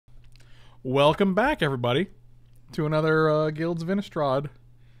Welcome back, everybody, to another Guilds of Innistrad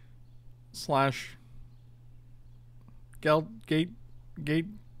slash Gate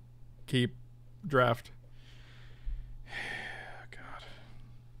Keep draft. God,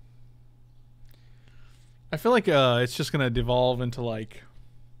 I feel like it's just gonna devolve into like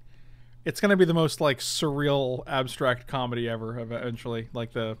it's gonna be the most like surreal abstract comedy ever. Eventually,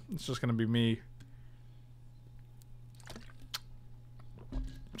 like it's just gonna be me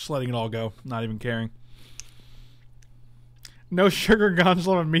just letting it all go, not even caring. No sugar,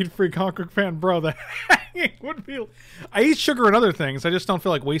 Gonzalo, and meat-free comic book fan, bro. The hanging would be. I eat sugar and other things. I just don't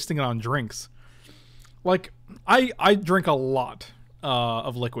feel like wasting it on drinks. Like I drink a lot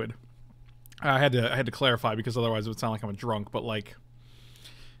of liquid. I had to clarify because otherwise it would sound like I'm a drunk. But like,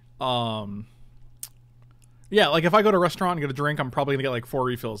 yeah, like if I go to a restaurant and get a drink, I'm probably gonna get like 4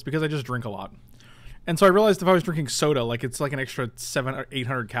 refills because I just drink a lot. And so I realized if I was drinking soda, like it's like an extra 700 or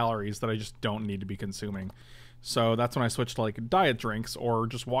 800 calories that I just don't need to be consuming. So that's when I switched to like diet drinks or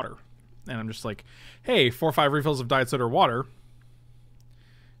just water. And I'm just like, hey, 4 or 5 refills of diet soda or water.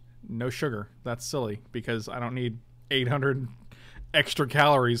 No sugar. That's silly because I don't need 800 extra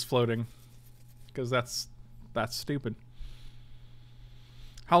calories floating. Because that's stupid.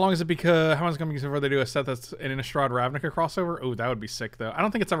 How long is it? Because how long is it going to be before they do a set that's an Innistrad Ravnica crossover? Oh, that would be sick though. I don't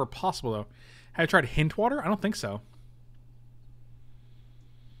think it's ever possible though. Have you tried hint water? I don't think so.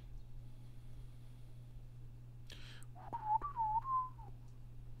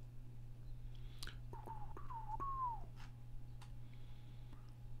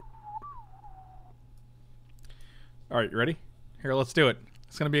 All right, you ready? Here, let's do it.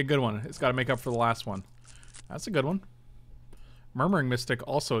 It's going to be a good one. It's got to make up for the last one. That's a good one. Murmuring Mystic,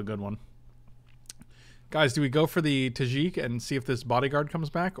 also a good one. Guys, do we go for the Tajik and see if this bodyguard comes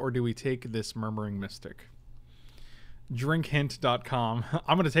back, or do we take this Murmuring Mystic? Drinkhint.com.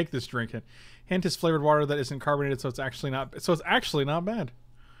 I'm going to take this drink hint. Hint is flavored water that isn't carbonated, so it's actually not bad.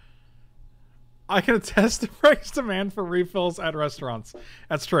 I can attest to price demand for refills at restaurants.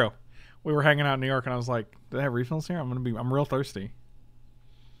 That's true. We were hanging out in New York and I was like, do they have refills here? I'm real thirsty.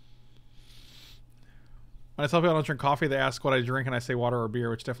 When I tell people I don't drink coffee, they ask what I drink and I say water or beer,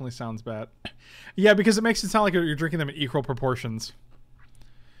 which definitely sounds bad. Yeah, because it makes it sound like you're drinking them in equal proportions.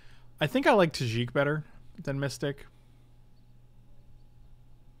 I think I like Tajik better than Mystic.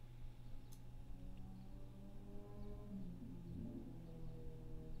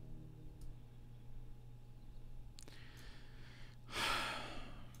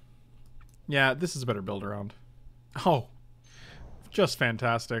 Yeah, this is a better build around. Oh, just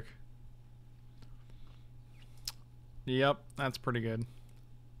fantastic. Yep, that's pretty good.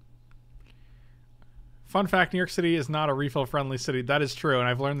 Fun fact, New York City is not a refill-friendly city. That is true, and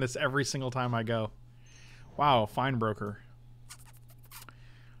I've learned this every single time I go. Wow, fine broker.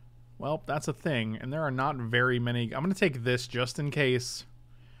 Well, that's a thing, and there are not very many. I'm going to take this just in case.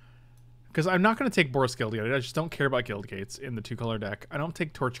 Because I'm not going to take Boros Guild Gate. I just don't care about Guild Gates in the 2-color deck. I don't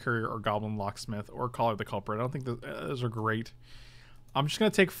take Torch Courier or Goblin Locksmith or Collar the Culprit. I don't think those are great. I'm just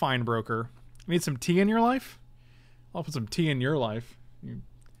going to take Fine Broker. Need some tea in your life? I'll put some tea in your life. You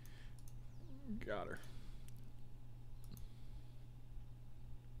got her.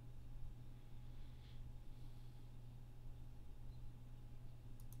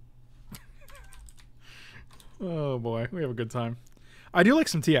 Oh boy, we have a good time. I do like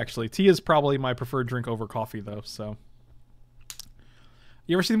some tea, actually. Tea is probably my preferred drink over coffee, though, so.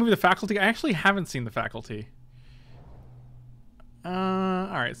 You ever see the movie The Faculty? I actually haven't seen The Faculty.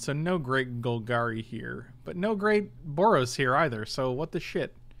 Alright, so no great Golgari here. But no great Boros here either, so what the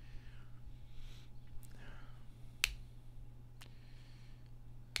shit?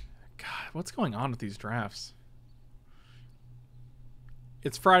 God, what's going on with these drafts?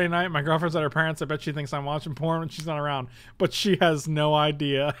 It's Friday night. My girlfriend's at her parents'. I bet she thinks I'm watching porn when she's not around. But she has no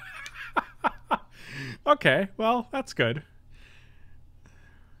idea. Okay, well, that's good.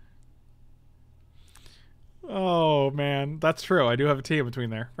 Oh, man. That's true. I do have a T in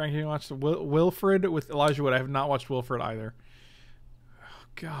between there. Frank, you watched Wilfred with Elijah Wood. I have not watched Wilfred either. Oh,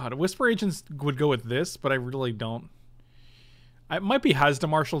 God. Whisper Agents would go with this, but I really don't. It might be Hazda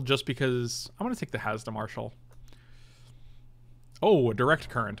Marshall just because... I'm going to take the Hazda Marshall. Oh, a direct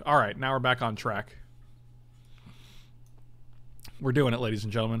current. All right, now we're back on track. We're doing it, ladies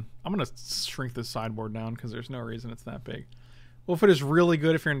and gentlemen. I'm going to shrink this sideboard down because there's no reason it's that big. Wolfwood is really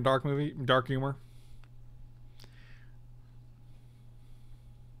good if you're in dark humor.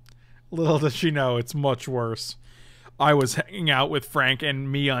 Little does she know, it's much worse. I was hanging out with Frank and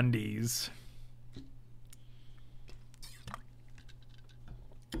MeUndies.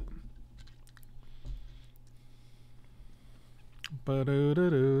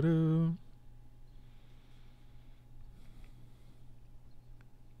 Ba-do-do-do-do.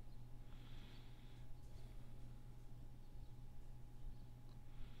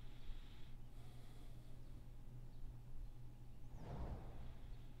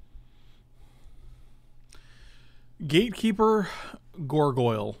 Gatekeeper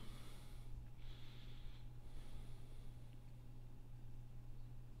Gargoyle.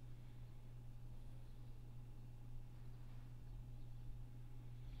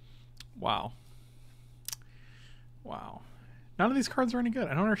 Wow. Wow. None of these cards are any good.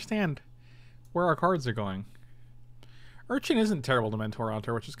 I don't understand where our cards are going. Urchin isn't terrible to Mentor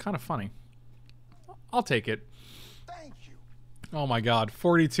Altar, which is kind of funny. I'll take it. Thank you. Oh my god.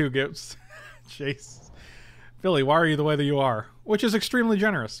 42 gifts. Chase. Philly, why are you the way that you are? Which is extremely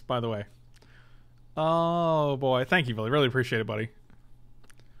generous, by the way. Oh boy. Thank you, Philly. Really appreciate it, buddy.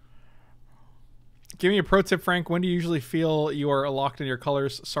 Give me a pro tip, Frank. When do you usually feel you are locked in your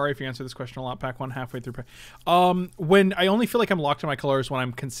colors? Sorry if you answered this question a lot. Pack one halfway through. When I only feel like I'm locked in my colors when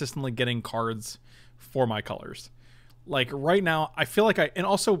I'm consistently getting cards for my colors. Like right now, I feel like and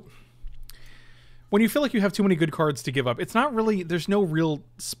also when you feel like you have too many good cards to give up, it's not really, there's no real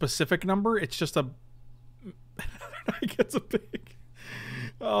specific number. It's just a, I guess a big,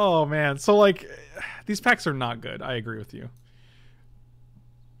 oh man. So like these packs are not good. I agree with you.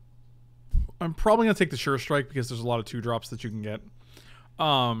 I'm probably going to take the Sure Strike because there's a lot of 2-drops that you can get.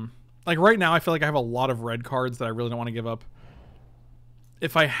 Like right now, I feel like I have a lot of red cards that I really don't want to give up.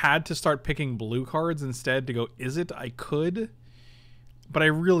 If I had to start picking blue cards instead to go, is it? I could. But I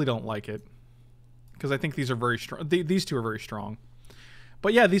really don't like it. Because I think these are very strong. These two are very strong.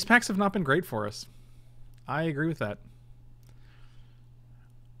 But yeah, these packs have not been great for us. I agree with that.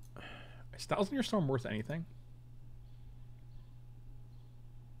 Is Styles in Your Storm worth anything?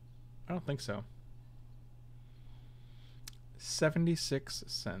 I don't think so. 76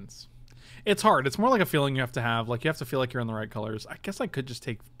 cents. It's hard. It's more like a feeling you have to have. Like, you have to feel like you're in the right colors. I guess I could just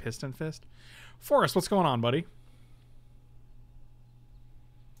take Piston Fist. Forrest, what's going on, buddy?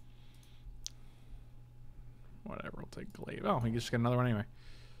 Whatever, I'll take Glaive. Oh, we just get another one anyway.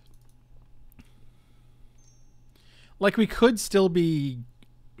 Like, we could still be...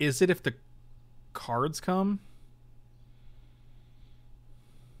 Is it if the cards come?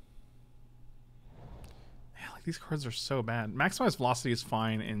 These cards are so bad. Maximized Velocity is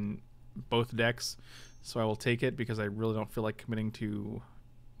fine in both decks, so I will take it because I really don't feel like committing to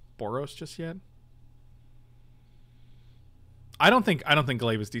Boros just yet. I don't think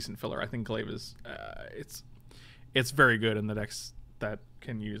Glaive is decent filler. I think Glaive is it's very good in the decks that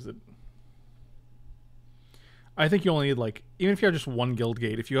can use it. I think you only need, like, even if you have just one guild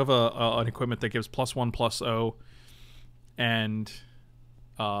gate, if you have an equipment that gives +1/+0 and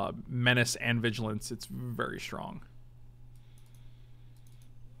Menace and Vigilance, it's very strong.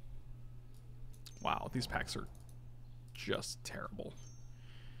 Wow, these packs are just terrible.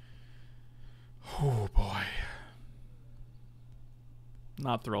 Oh boy.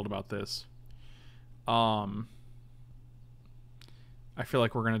 Not thrilled about this. I feel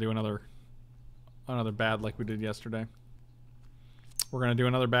like we're gonna do another bad like we did yesterday. We're gonna do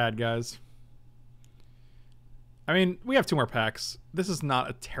another bad, guys. I mean, we have 2 more packs. This is not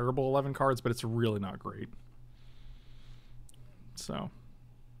a terrible 11 cards, but it's really not great. So.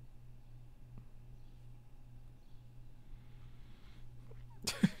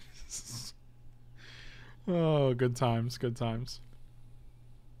 Oh, good times, good times.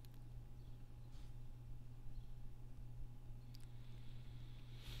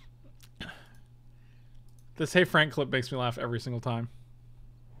 This Hey Frank clip makes me laugh every single time.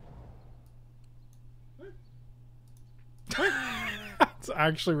 It's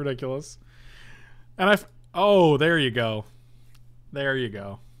actually ridiculous. And oh, there you go. There you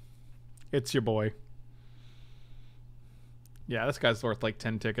go. It's your boy. Yeah, this guy's worth like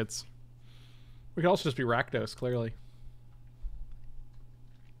 10 tickets. We could also just be Rakdos, clearly.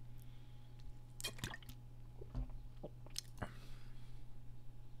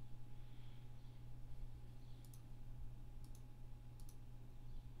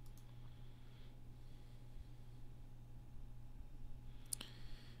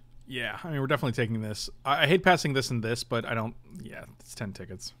 Yeah, I mean, we're definitely taking this. I hate passing this and this, but I don't... Yeah, it's 10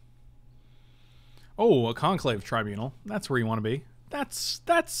 tickets. Oh, a Conclave Tribunal. That's where you want to be. That's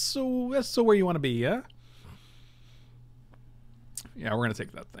so where you want to be, yeah? Yeah, we're going to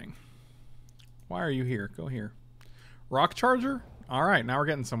take that thing. Why are you here? Go here. Rock Charger? All right, now we're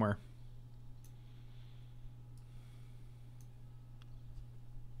getting somewhere.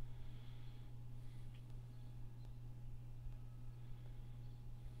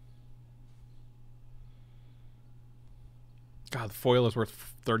 God, the foil is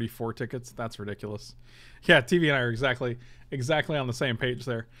worth 34 tickets. That's ridiculous. Yeah, TV and I are exactly on the same page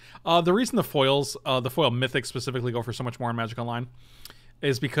there. The reason the foil mythics specifically go for so much more in Magic Online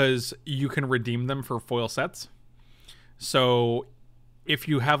is because you can redeem them for foil sets. So if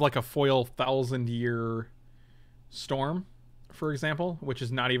you have like a foil 1000-year Storm, for example, which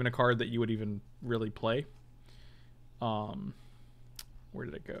is not even a card that you would even really play. Where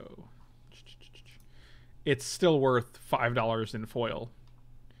did it go? It's still worth $5 in foil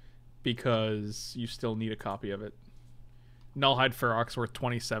because you still need a copy of it. Nullhide Ferox worth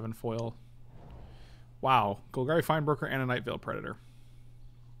 27 foil. Wow. Golgari Finebroker and a Night Veil Predator.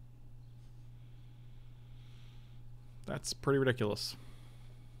 That's pretty ridiculous.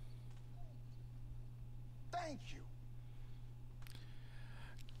 Thank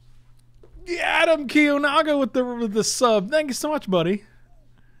you. Adam Kiyonaga with the sub. Thank you so much, buddy.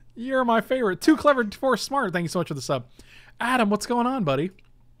 You're my favorite. Too clever, for smart. Thank you so much for the sub. Adam, what's going on, buddy?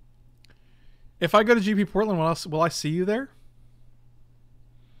 If I go to GP Portland, will I see you there?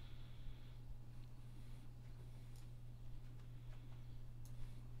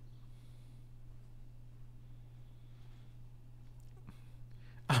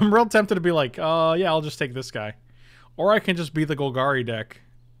 I'm real tempted to be like, yeah, I'll just take this guy. Or I can just be the Golgari deck.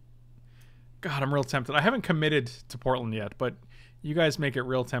 God, I'm real tempted. I haven't committed to Portland yet, but you guys make it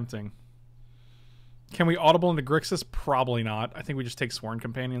real tempting. Can we audible into Grixis? Probably not. I think we just take Sworn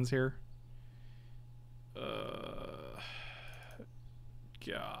Companions here.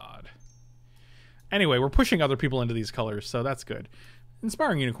 God. Anyway, we're pushing other people into these colors, so that's good.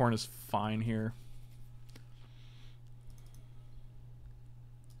 Inspiring Unicorn is fine here.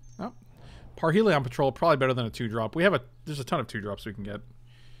 Oh. Parhelion Patrol, probably better than a 2-drop. There's a ton of 2-drops we can get.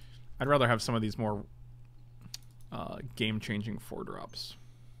 I'd rather have some of these more game-changing 4-drops.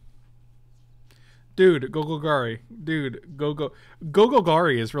 Dude, go Golgari. Dude, go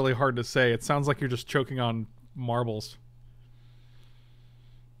Golgari is really hard to say. It sounds like you're just choking on marbles.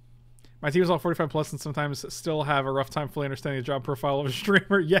 My team is all 45 plus and sometimes still have a rough time fully understanding the job profile of a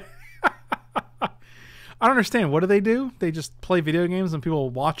streamer. Yeah. I don't understand. What do? They just play video games and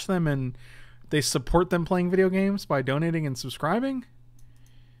people watch them and they support them playing video games by donating and subscribing?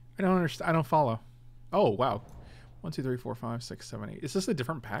 I don't understand. I don't follow. Oh, wow. 1, 2, 3, 4, 5, 6, 7, 8. Is this a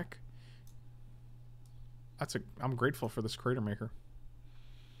different pack? I'm grateful for this Crater Maker.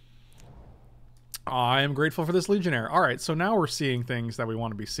 I am grateful for this Legionnaire. All right, so now we're seeing things that we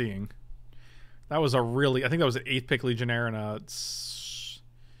want to be seeing. That was I think that was an 8th pick Legionnaire and a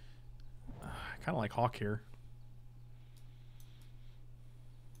kind of like Hawk here.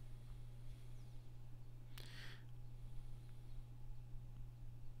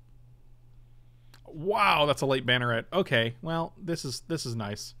 Wow, that's a late banneret. Okay, well, this is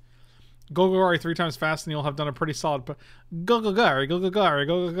nice. Go Golgari 3 times fast and you'll have done a pretty solid. Go Golgari, go Golgari,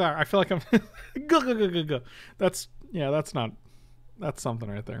 go Golgari. I feel like I'm go. That's something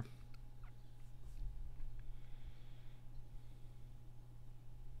right there.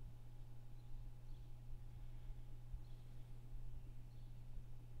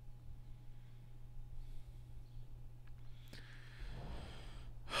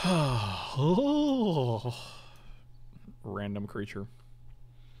 Oh. Random creature.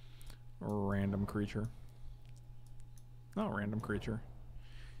 Random creature. Not random creature.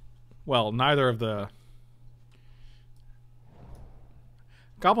 Well, neither of the...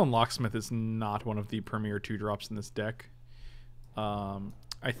 Goblin Locksmith is not one of the premier 2-drops in this deck.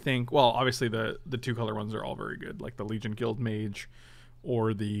 I think... Well, obviously the 2-color ones are all very good. Like the Legion Guild Mage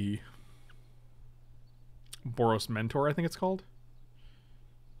or the Boros Mentor, I think it's called.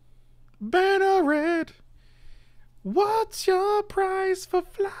 Banneret! What's your price for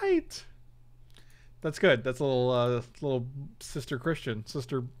flight? That's good. That's a little Sister Christian.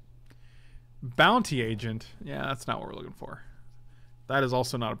 Sister Bounty Agent. Yeah, that's not what we're looking for. That is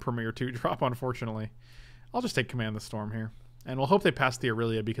also not a premier 2-drop, unfortunately. I'll just take Command the Storm here. And we'll hope they pass the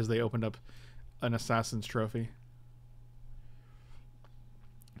Aurelia because they opened up an Assassin's Trophy.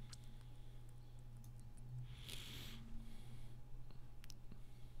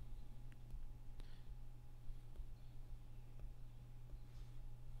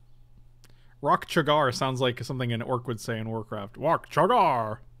 Rock Chagar sounds like something an orc would say in Warcraft. Rock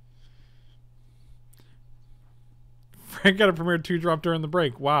Chagar! Frank got a premier 2-drop during the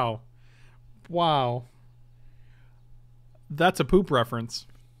break. Wow. Wow. That's a poop reference.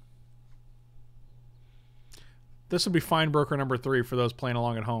 This would be Finebroker number 3 for those playing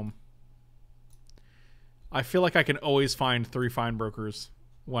along at home. I feel like I can always find 3 Finebrokers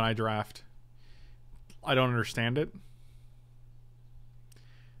when I draft. I don't understand it.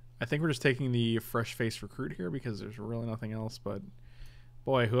 I think we're just taking the fresh face recruit here because there's really nothing else. But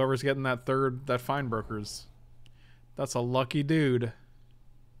boy, whoever's getting that Finebrokers, that's a lucky dude.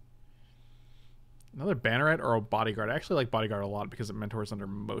 Another Banneret or a Bodyguard. I actually like Bodyguard a lot because it mentors under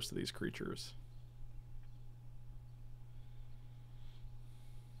most of these creatures.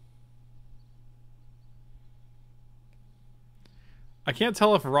 I can't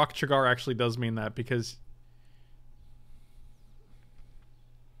tell if Rock Chagar actually does mean that because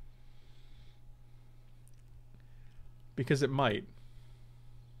it might.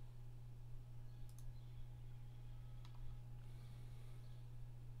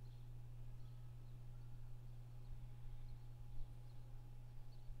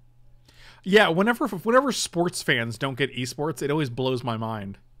 Yeah, whenever sports fans don't get esports, it always blows my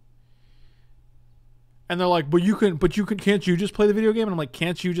mind. And they're like, can't you just play the video game? And I'm like,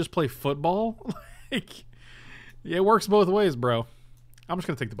 can't you just play football? Like, yeah, it works both ways, bro. I'm just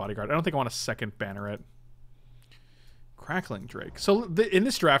gonna take the bodyguard. I don't think I want a second banneret. Crackling Drake. So in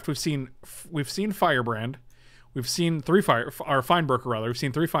this draft, we've seen Firebrand, we've seen Feinberger rather. We've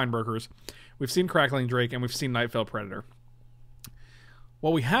seen 3 Feinbergers, we've seen Crackling Drake, and we've seen Nightfell Predator.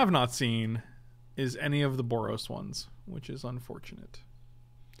 What we have not seen is any of the Boros ones, which is unfortunate.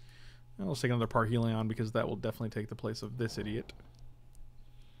 I'll take another Parhelion because that will definitely take the place of this idiot.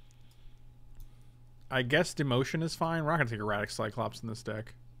 I guess Demotion is fine. We're not going to take Erratic Cyclops in this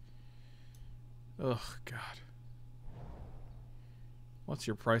deck. Ugh, God. What's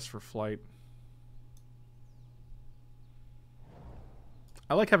your price for flight?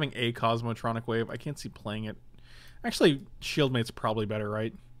 I like having a Cosmotronic Wave. I can't see playing it. Actually, Shieldmate's probably better,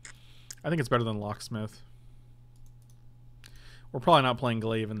 right? I think it's better than Locksmith. We're probably not playing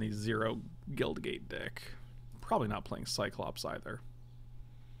Glaive in the 0 Guildgate deck. Probably not playing Cyclops either.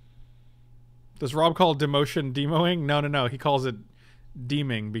 Does Rob call Demotion demoing? No. He calls it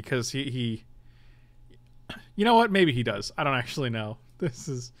deeming because he... You know what? Maybe he does. I don't actually know.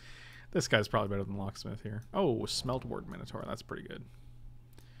 This guy's probably better than Locksmith here. Oh, Smeltwort Minotaur. That's pretty good.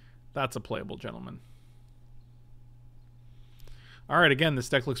 That's a playable gentleman. Alright, again, this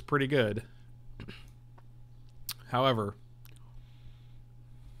deck looks pretty good. However,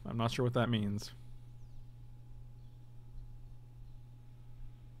 I'm not sure what that means.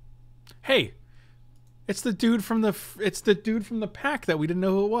 Hey! It's the dude from the pack that we didn't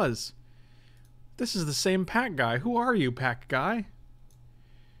know who it was. This is the same pack guy. Who are you, pack guy?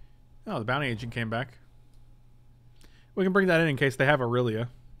 Oh, the bounty agent came back. We can bring that in case they have Aurelia.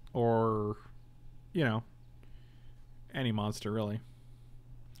 Or, you know, any monster, really.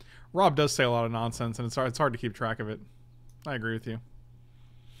 Rob does say a lot of nonsense, and it's hard to keep track of it. I agree with you.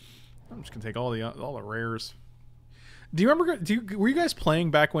 I'm just gonna take all the rares. Do you remember? Were you guys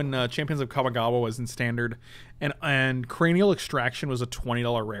playing back when Champions of Kamigawa was in standard, and Cranial Extraction was a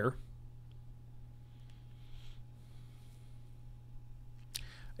 $20 rare?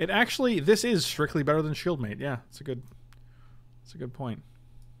 It actually, this is strictly better than Shieldmate. Yeah, it's a good point.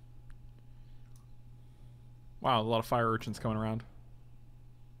 Wow, a lot of fire urchins coming around.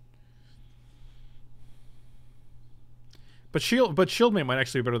 But Shieldmate might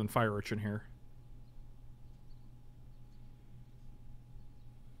actually be better than Fire Urchin here.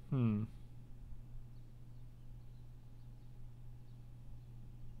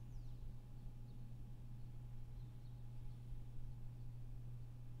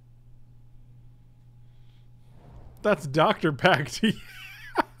 That's Dr. Pact.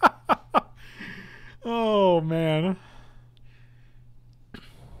 Oh, man.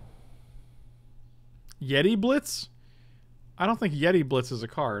 Yeti Blitz? I don't think Yeti Blitz is a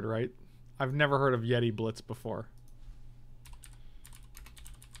card, right? I've never heard of Yeti Blitz before.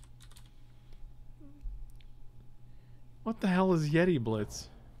 What the hell is Yeti Blitz?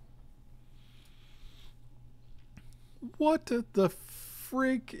 What the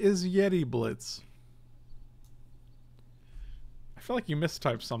freak is Yeti Blitz? I feel like you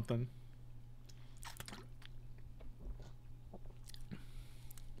mistyped something.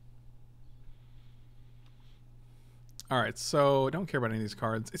 Alright, so I don't care about any of these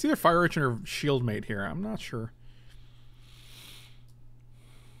cards. It's either Fire Urchin or Shieldmate here. I'm not sure.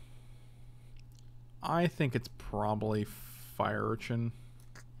 I think it's probably Fire Urchin.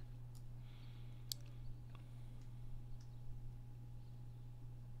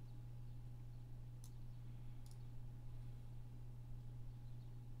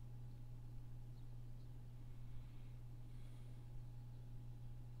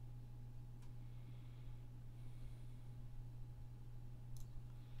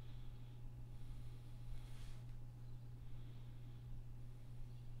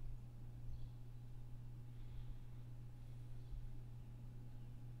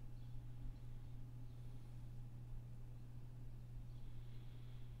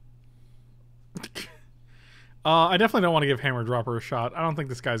 I definitely don't want to give Hammer Dropper a shot. I don't think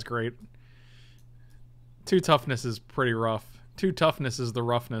this guy's great. 2 toughness is pretty rough. 2 toughness is the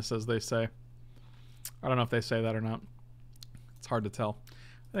roughness, as they say. I don't know if they say that or not. It's hard to tell.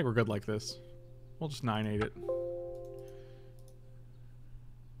 I think we're good like this. We'll just 9-8 it.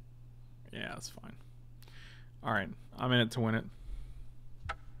 that's fine. Alright, I'm in it to win it.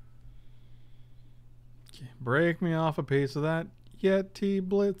 Okay, break me off a piece of that Yeti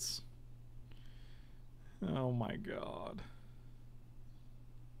Blitz. Oh my god.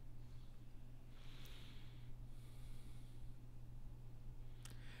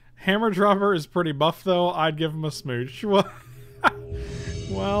 Hammer Dropper is pretty buff though. I'd give him a smooch.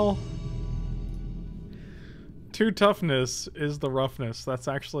 Well, 2 toughness is the roughness. That's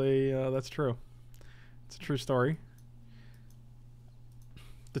actually, that's true. It's a true story.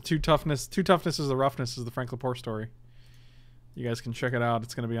 The 2 toughness is the roughness is the Frank Lepore story. You guys can check it out.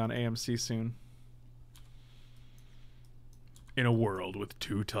 It's going to be on AMC soon. In a world with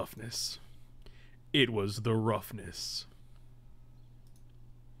 2 toughness, it was the roughness.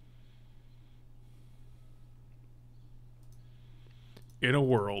 In a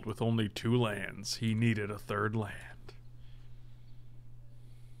world with only 2 lands, he needed a 3rd land.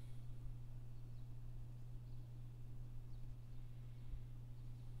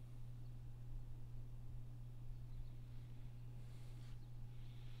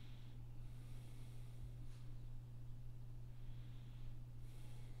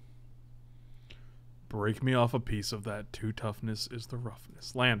 Break me off a piece of that 2 toughness is the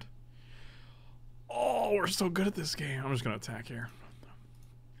roughness. Land. Oh, we're so good at this game. I'm just going to attack here.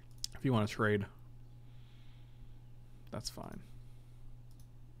 If you want to trade, that's fine.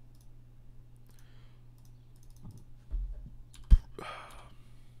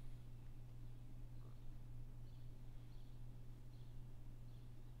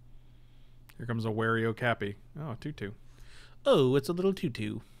 Here comes a Wario Cappy. Oh, 2/2. Oh, it's a little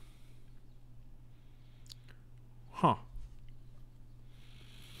 2/2. Huh.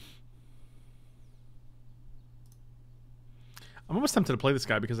 I'm almost tempted to play this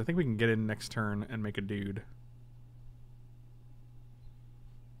guy because I think we can get in next turn and make a dude.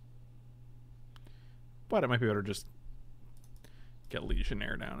 But it might be better to just get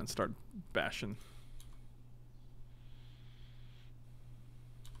Legionnaire down and start bashing.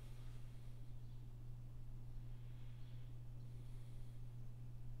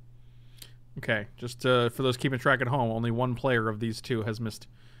 Okay, just for those keeping track at home, only 1 player of these 2 has missed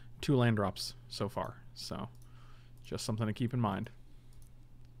 2 land drops so far. So, just something to keep in mind.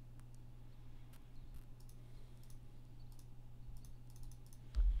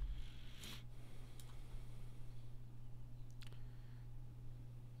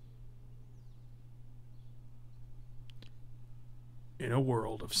 In a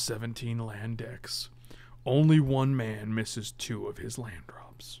world of 17 land decks, only 1 man misses 2 of his land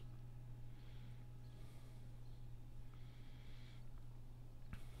drops.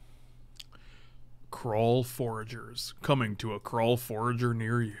 Crawl Foragers, coming to a Crawl Forager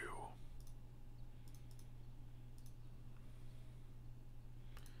near you.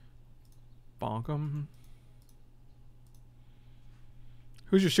 Bonk 'em.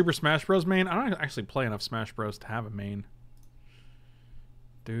 Who's your Super Smash Bros. Main? I don't actually play enough Smash Bros. To have a main.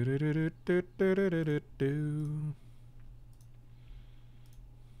 Do do do do do do do do do.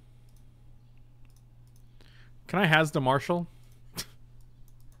 Can I Hasda Marshall?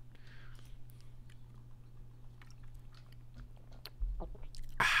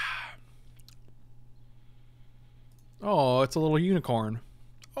 Oh, it's a little unicorn.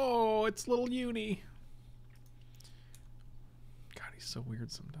 Oh, it's little uni. God, he's so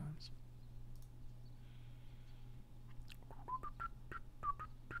weird sometimes.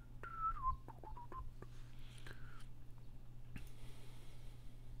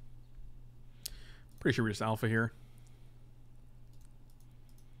 Pretty sure we're just alpha here.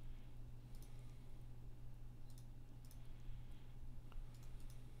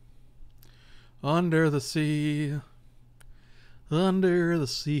 Under the sea. Under the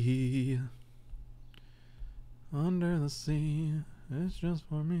sea. Under the sea. It's just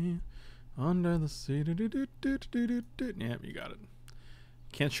for me. Under the sea. Do, do, do, do, do, do, do. Yeah, you got it.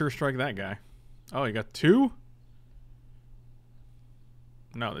 Can't sure strike that guy. Oh, you got 2?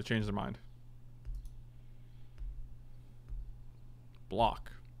 No, they changed their mind.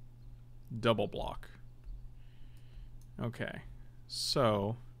 Block. Double block. Okay.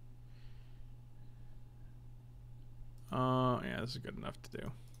 So. Yeah, this is good enough to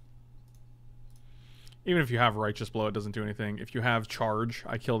do. Even if you have Righteous Blow, it doesn't do anything. If you have Charge,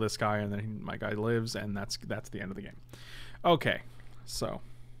 I kill this guy and then my guy lives, and that's the end of the game. Okay, so.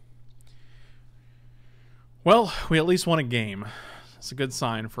 Well, we at least won a game. It's a good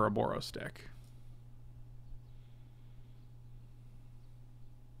sign for a Boros deck.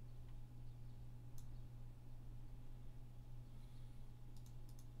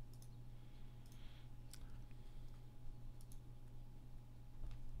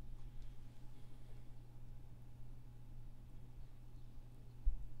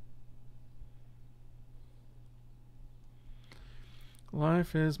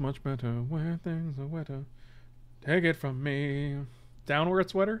 Life is much better where things are wetter. Take it from me. Down where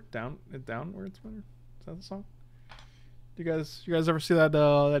it's wetter? Down where it's wetter? Is that the song? You guys ever see that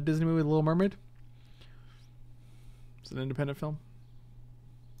that Disney movie, The Little Mermaid? It's an independent film.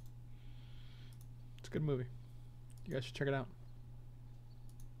 It's a good movie. You guys should check it out.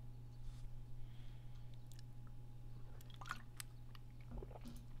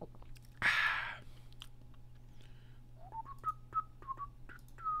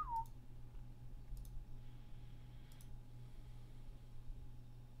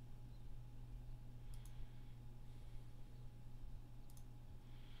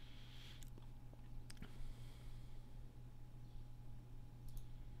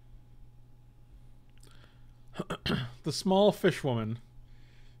 The Small Fish Woman,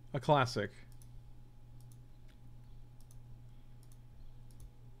 a classic.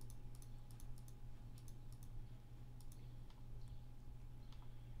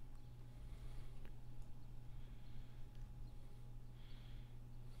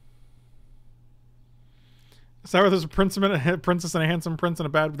 Is that where there's a princess and a handsome prince and a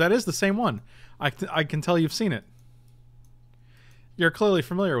bad? That is the same one. I can tell you've seen it. You're clearly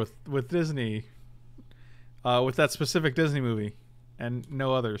familiar with Disney. With that specific Disney movie, and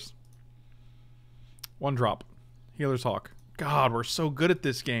no others. One drop. Healer's Hawk. God, we're so good at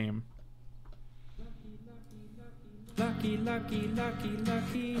this game. Lucky, lucky, lucky,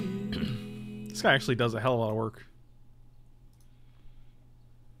 lucky. This guy actually does a hell of a lot of work.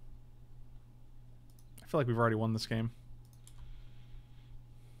 I feel like we've already won this game.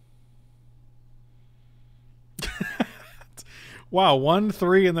 Wow, 1,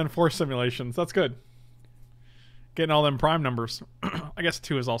 3, and then 4 simulations. That's good. Getting all them prime numbers. I guess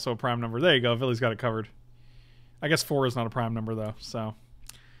 2 is also a prime number. There you go. Billy's got it covered. I guess 4 is not a prime number, though. So,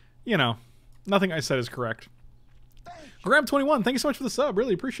 you know, nothing I said is correct. Graham21, thank you so much for the sub.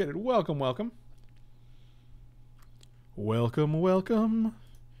 Really appreciate it. Welcome, welcome. Welcome, welcome.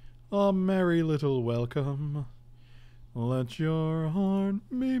 A merry little welcome. Let your heart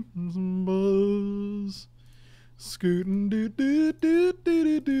beat some buzz. Scootin' doo doo doo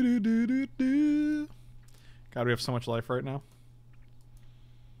doo doo doo doo doo doo. God, we have so much life right now.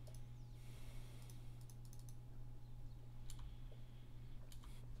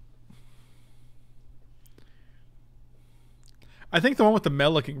 I think the one with the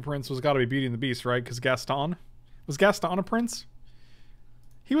male-looking prince was got to be Beauty and the Beast, right? Because Gaston. Was Gaston a prince?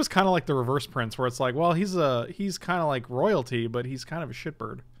 He was kind of like the reverse prince, where it's like, well, he's kind of like royalty, but he's kind of a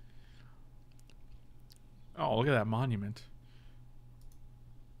shitbird. Oh, look at that monument.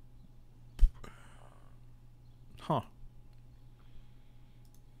 Huh.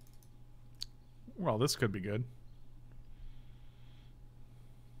 Well, this could be good.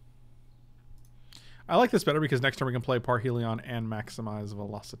 I like this better because next turn we can play Parhelion and maximize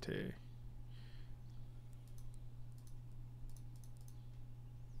velocity.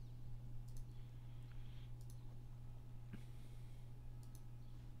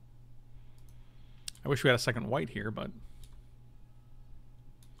 I wish we had a second white here, but...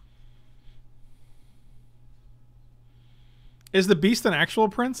 Is the Beast an actual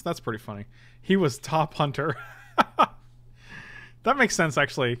prince? That's pretty funny. He was top hunter. That makes sense,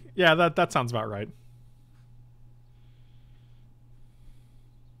 actually. Yeah, that sounds about right.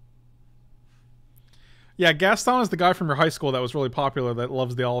 Yeah, Gaston is the guy from your high school that was really popular that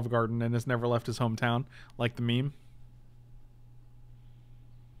loves the Olive Garden and has never left his hometown, like the meme.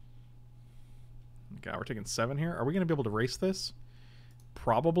 God, we're taking 7 here. Are we going to be able to race this?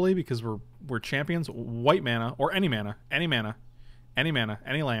 Probably, because we're champions. White mana, or any mana, any mana, any mana,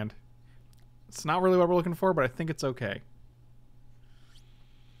 any land. It's not really what we're looking for, but I think it's okay.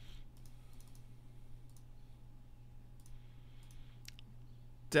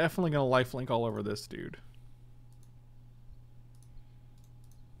 Definitely gonna lifelink all over this dude.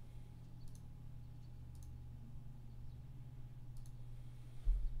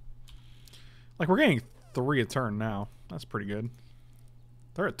 Like, we're getting 3 a turn now. That's pretty good.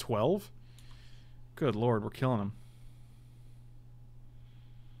 They're at 12? Good lord, we're killing them.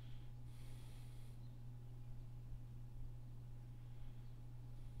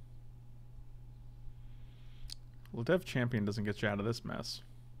 Well, Dev Champion doesn't get you out of this mess.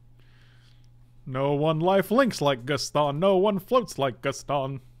 No one life links like Gaston. No one floats like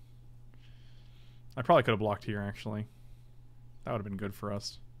Gaston. I probably could have blocked here, actually. That would have been good for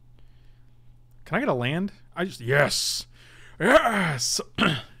us. Can I get a land? Yes! Yes!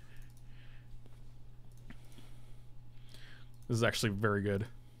 This is actually very good.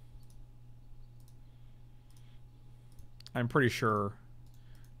 I'm pretty sure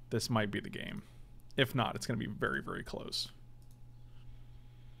this might be the game. If not, it's going to be very, very close.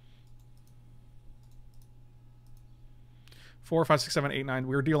 4, 5, 6, 7, 8, 9.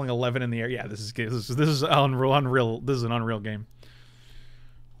 We were dealing 11 in the air. Yeah, this is unreal. This is an unreal game.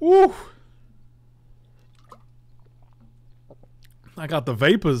 Woo! I got the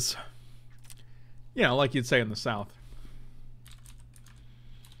vapors. You know, like you'd say in the South.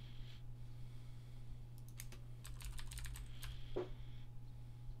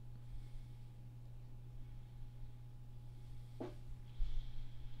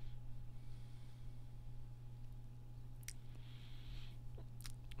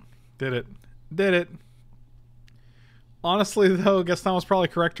 Did it. Did it. Honestly, though, Gaston was probably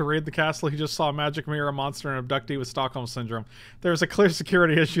correct to raid the castle. He just saw a magic mirror, a monster, and an abductee with Stockholm Syndrome. There was a clear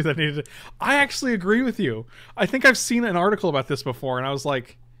security issue that needed... I actually agree with you. I think I've seen an article about this before, and I was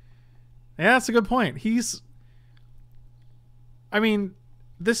like, yeah, that's a good point. He's... I mean,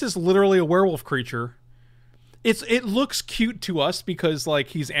 this is literally a werewolf creature. It looks cute to us because, like,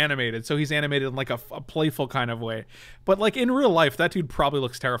 he's animated. So he's animated in, like, a playful kind of way. But, like, in real life, that dude probably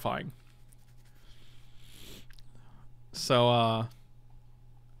looks terrifying. So,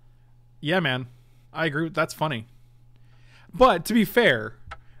 yeah, man. I agree. That's funny. But, to be fair,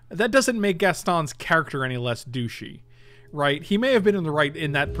 that doesn't make Gaston's character any less douchey, right? He may have been in the right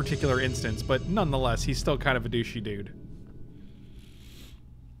in that particular instance, but nonetheless, he's still kind of a douchey dude.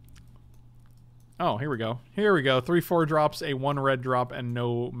 Oh, here we go. Here we go. 3 4 drops, a 1 red drop, and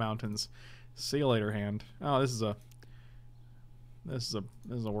no mountains. See you later, hand. Oh, this is a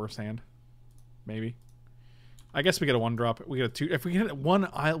worse hand. Maybe. I guess we get a 1 drop. We get a 2. If we get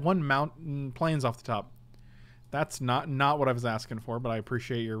one mountain plains off the top, that's not what I was asking for. But I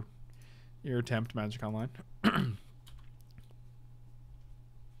appreciate your attempt, Magic Online.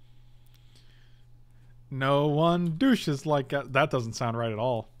 No one douches like that. That doesn't sound right at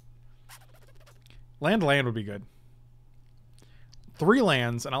all. Land would be good. 3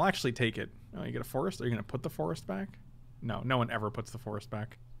 lands, and I'll actually take it. Oh, you get a forest? Are you going to put the forest back? No, no one ever puts the forest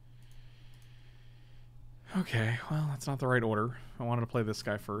back. Okay, well, that's not the right order. I wanted to play this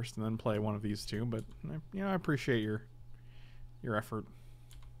guy first, and then play one of these two, but, you know, I appreciate your effort.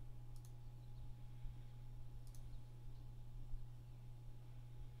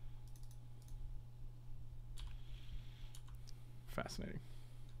 Fascinating.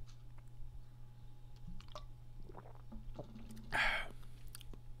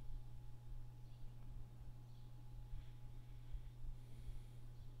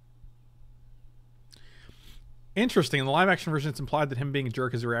 Interesting. In the live action version, it's implied that him being a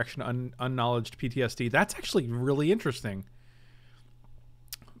jerk is a reaction to unknowledged PTSD. That's actually really interesting.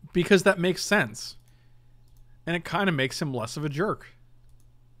 Because that makes sense. And it kind of makes him less of a jerk.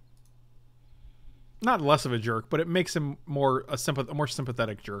 Not less of a jerk, but it makes him a more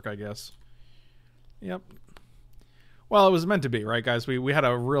sympathetic jerk, I guess. Yep. Well, it was meant to be, right, guys? We had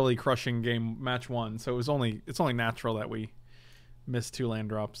a really crushing game, match 1, so it's only natural that we missed 2 land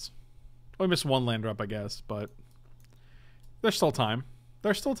drops. Well, we missed 1 land drop, I guess, but there's still time.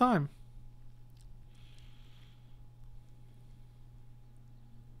 There's still time.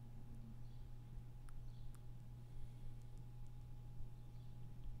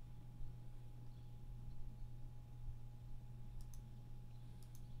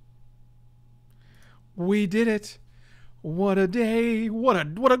 We did it. What a day. What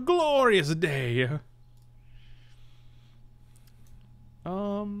a glorious day.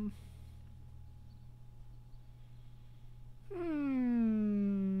 Oh,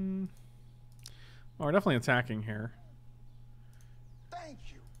 we're definitely attacking here. Thank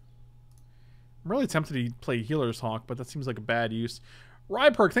you. I'm really tempted to play Healer's Hawk, but that seems like a bad use.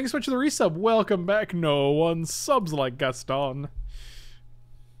 Ryperk, thanks so much for the resub. Welcome back. No one subs like Gaston.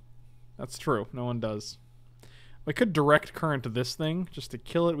 That's true. No one does. We could direct current to this thing just to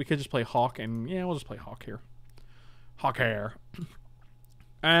kill it. We could just play Hawk, and yeah, we'll just play Hawk here. Hawk hair.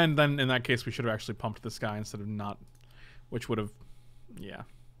 And then in that case, we should have actually pumped this guy instead of not, which would have, yeah.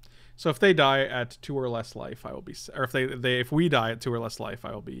 So if they die at 2 or less life, I will be, or if we die at 2 or less life,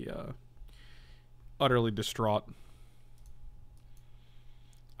 I will be utterly distraught.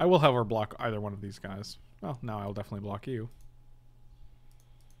 I will, however, block either one of these guys. Well, now I will definitely block you.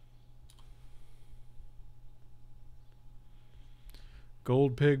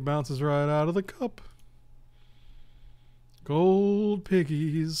 Gold pig bounces right out of the cup. Gold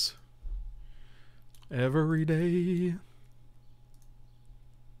piggies. Every day.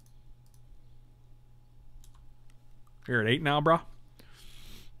 You're at 8 now, brah.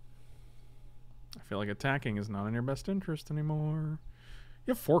 I feel like attacking is not in your best interest anymore.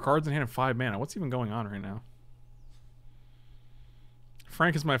 You have 4 cards in hand and 5 mana. What's even going on right now?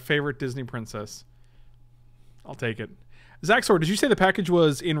 Frank is my favorite Disney princess. I'll take it. Zaxor, did you say the package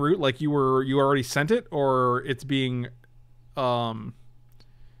was en route, like you already sent it, or it's being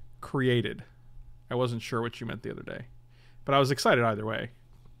created. I wasn't sure what you meant the other day, but I was excited either way.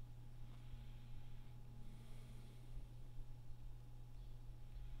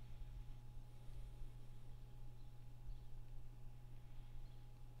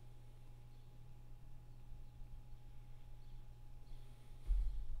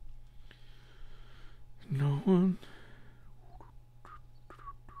 No one.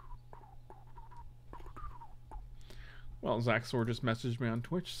 Well, Zach Sword just messaged me on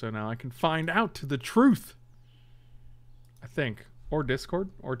Twitch, so now I can find out the truth. I think. Or Discord,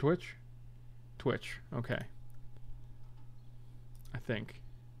 or Twitch. Twitch, okay. I think.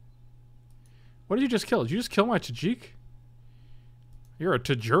 What did you just kill? Did you just kill my Tajik? You're a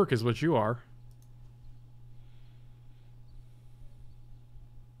Tajirk is what you are.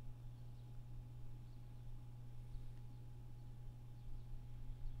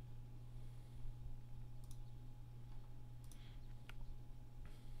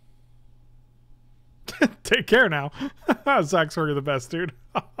 Take care now. Zach Sword, you're the best, dude.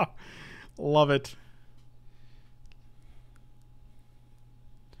 Love it.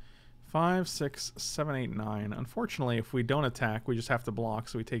 5, 6, 7, 8, 9. Unfortunately, if we don't attack, we just have to block.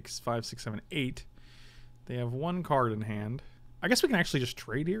 So we take 5, 6, 7, 8. They have one card in hand. I guess we can actually just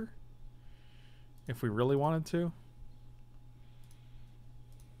trade here. If we really wanted to.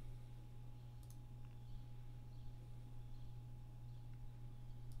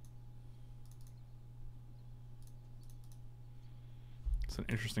 It's an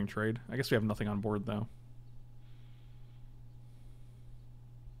interesting trade. I guess we have nothing on board, though.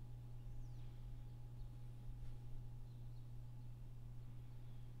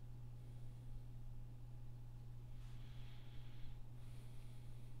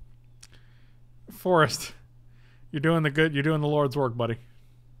 Forrest, you're doing the Lord's work, buddy.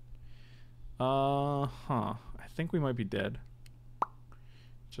 I think we might be dead.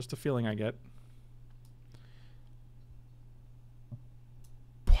 Just a feeling I get.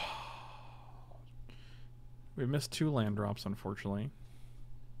 We missed 2 land drops, unfortunately.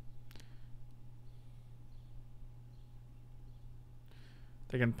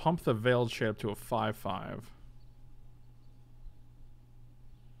 They can pump the Veiled Shade up to a 5/5.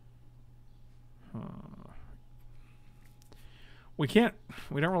 We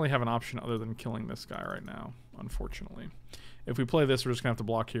don't really have an option other than killing this guy right now, unfortunately. If we play this, we're just gonna have to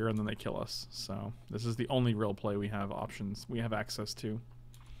block here and then they kill us. So this is the only real play we have access to.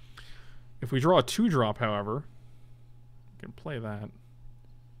 If we draw a 2-drop, however, we can play that.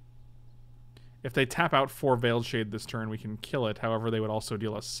 If they tap out 4 Veiled Shade this turn, we can kill it. However, they would also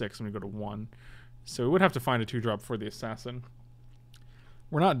deal us 6 when we go to 1. So we would have to find a 2-drop for the assassin.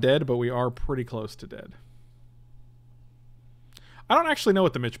 We're not dead, but we are pretty close to dead. I don't actually know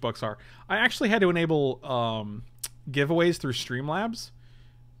what the Mitch Bucks are. I actually had to enable giveaways through Streamlabs,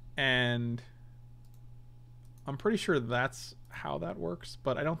 and I'm pretty sure that's how that works,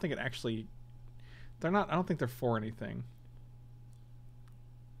 but I don't think it actually... I don't think they're for anything.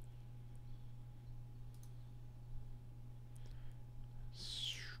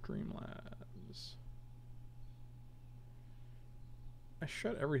 Streamlabs. I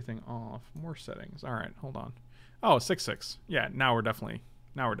shut everything off. More settings. All right, hold on. Oh, 6/6. Yeah, now we're definitely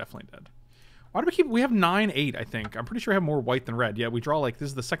dead. Why do we keep... We have 9/8, I think. I'm pretty sure I have more white than red. Yeah, we draw like... This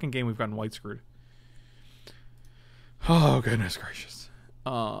is the second game we've gotten white screwed. Oh, goodness gracious.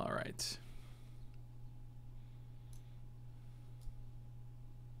 All right.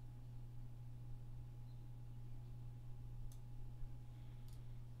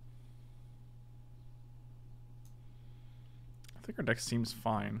 I think our deck seems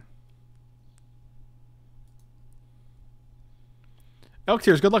fine. Elk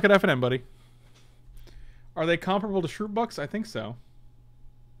Tears, good luck at FNM, buddy. Are they comparable to Shroot Bucks? I think so.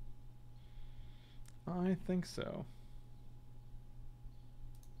 I think so.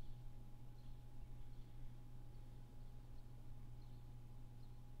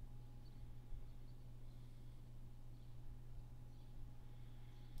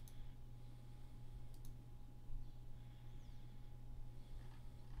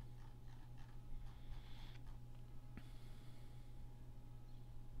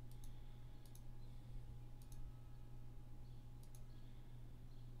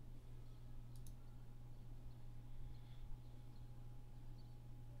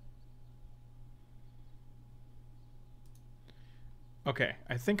 Okay,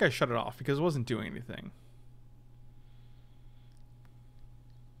 I think I shut it off because it wasn't doing anything.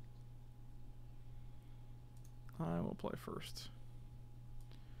 I will play first.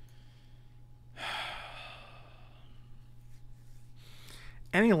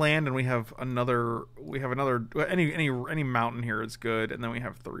 Any land, and we have another. We have another. Any mountain here is good, and then we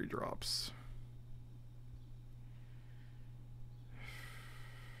have 3 drops.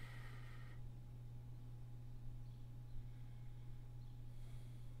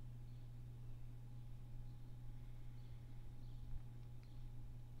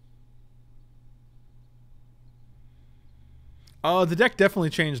 The deck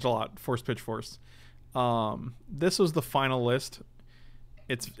definitely changed a lot. Force Pitch Force. This was the final list.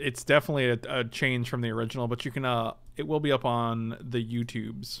 It's definitely a change from the original, but you can it will be up on the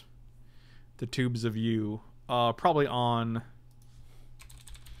YouTubes, the tubes of you, probably on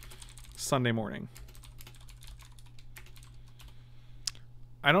Sunday morning.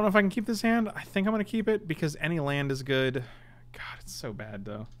 I don't know if I can keep this hand. I think I'm gonna keep it because any land is good. God, it's so bad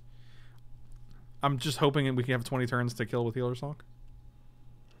though. I'm just hoping we can have 20 turns to kill with Healer's Hawk.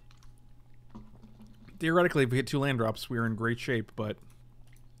 Theoretically, if we hit 2 land drops, we're in great shape, but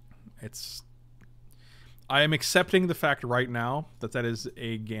it's... I am accepting the fact right now that that is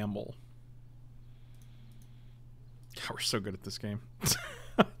a gamble. God, we're so good at this game.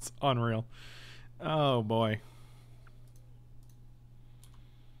 It's unreal. Oh, boy.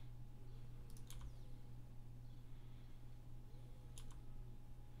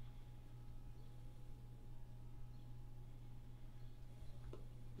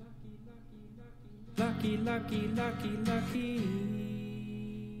 Lucky, lucky, lucky, lucky.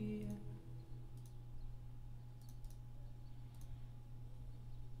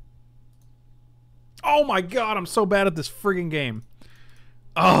 Oh my god, I'm so bad at this friggin' game.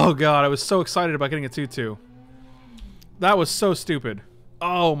 Oh god, I was so excited about getting a 2-2. That was so stupid.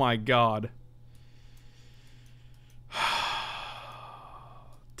 Oh my god.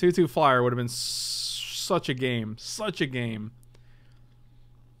 2-2 flyer would have been such a game. Such a game.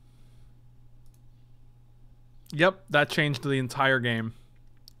 Yep, that changed the entire game.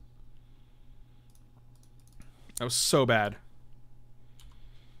 That was so bad.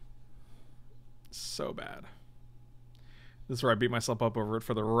 So bad. This is where I beat myself up over it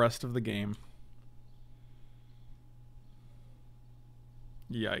for the rest of the game.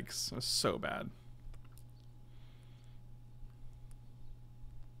 Yikes. That was so bad.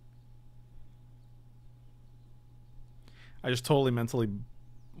 I just totally mentally...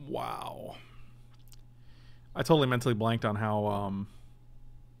 Wow. I totally mentally blanked on how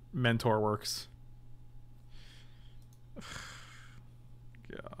Mentor works.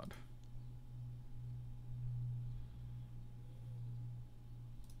 God.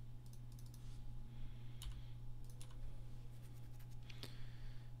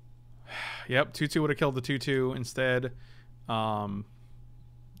 Yep, 2-2 would have killed the 2-2 instead.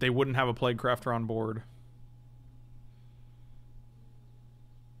 They wouldn't have a Plague Crafter on board.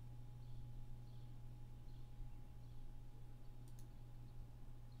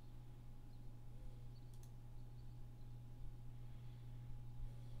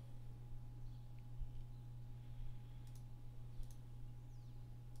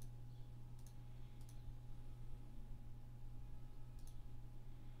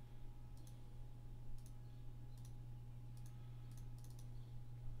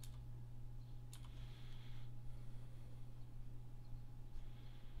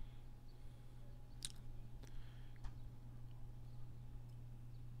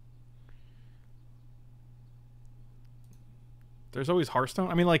 There's always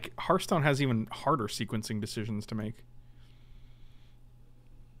Hearthstone. I mean, like, Hearthstone has even harder sequencing decisions to make.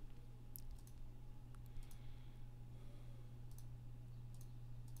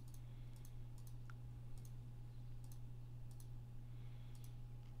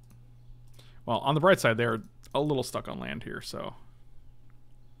 Well, on the bright side, they're a little stuck on land here, so...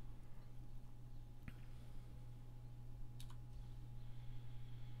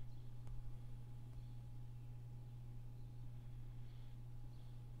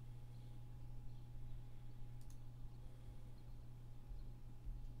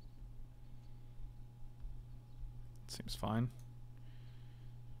 Seems fine.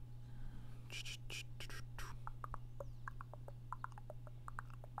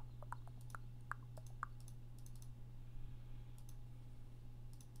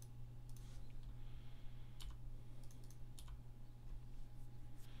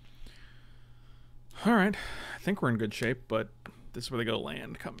 All right. I think we're in good shape, but this is where they go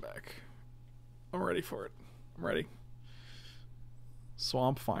land, come back. I'm ready for it. I'm ready.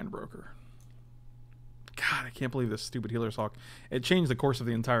 Swamp Find Broker. God, I can't believe this stupid Healer's Hawk. It changed the course of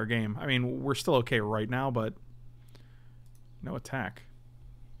the entire game. I mean, we're still okay right now, but no attack.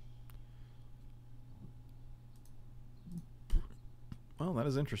 Well, that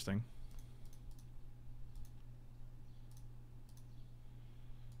is interesting.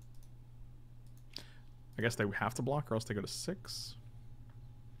 I guess they have to block or else they go to 6.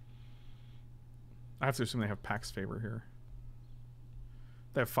 I have to assume they have Pax Favor here.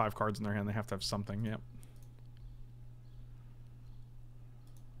 They have 5 cards in their hand. They have to have something. Yep.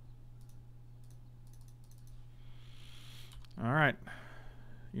 All right.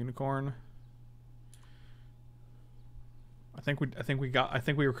 Unicorn. I think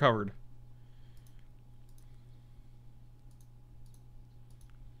we recovered.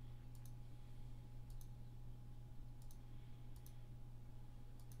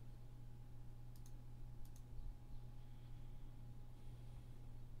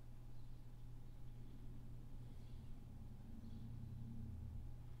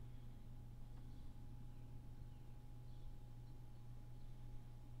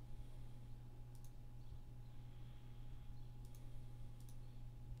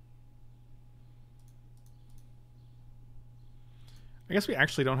 I guess we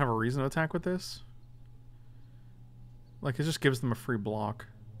actually don't have a reason to attack with this. Like, it just gives them a free block.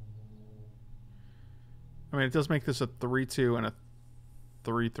 I mean, it does make this a 3-2 and a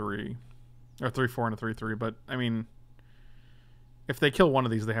 3-3. Or 3-4 and a 3-3, but, I mean, if they kill one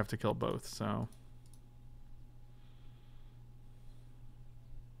of these, they have to kill both, so...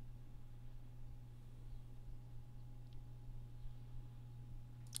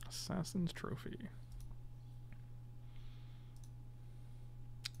 Assassin's Trophy.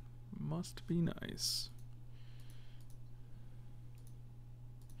 Must be nice.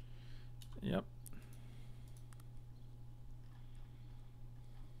 Yep.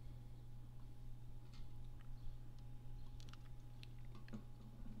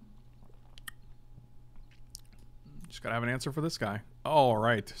 Just gotta have an answer for this guy. Oh, all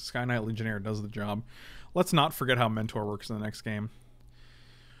right. Sky Knight Legionnaire does the job. Let's not forget how Mentor works in the next game.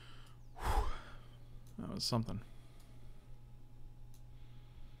 Whew. That was something.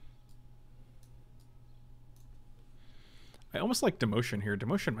 I almost like Demotion here.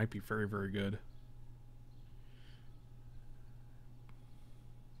 Demotion might be very, very good.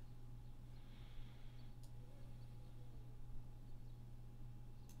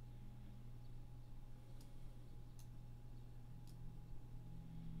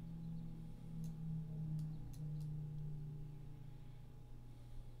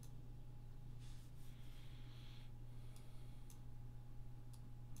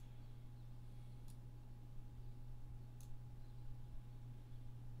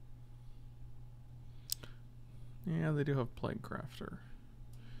 Yeah, they do have Plague Crafter.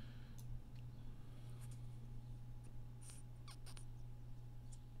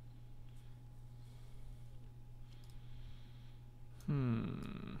 I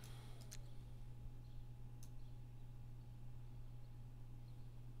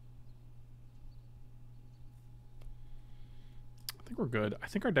think we're good. I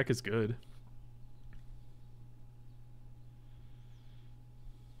think our deck is good.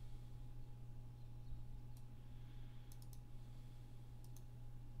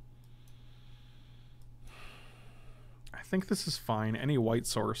 I think this is fine. Any white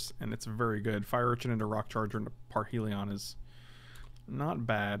source, and it's very good. Fire Urchin into Rock Charger into Parhelion is not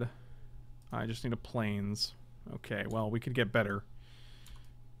bad. I just need a Plains. Okay, well, we could get better.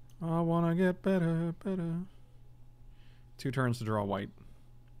 I wanna get better, better. 2 turns to draw white.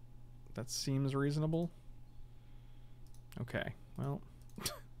 That seems reasonable. Okay, well.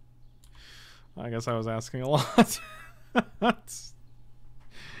 I guess I was asking a lot.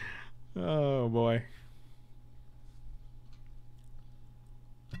 Oh, boy.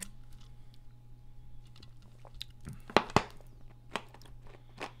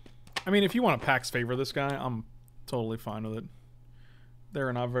 I mean, if you want to Pax Favor this guy, I'm totally fine with it. There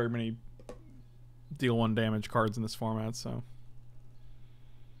are not very many deal 1 damage cards in this format, so...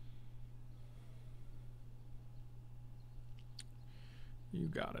 You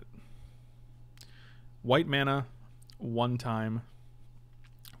got it. White mana, 1 time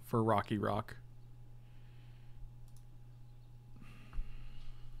for Rocky Rock.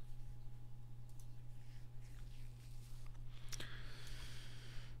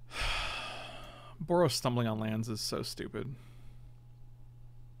 Boros stumbling on lands is so stupid.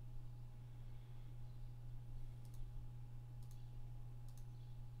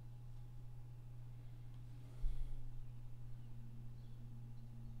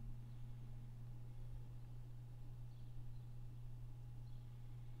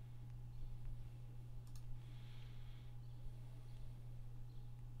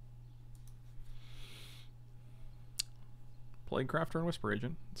 Plague Crafter and Whisper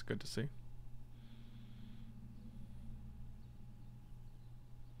Agent. It's good to see.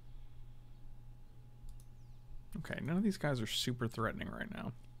 Okay, none of these guys are super threatening right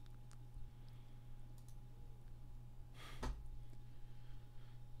now.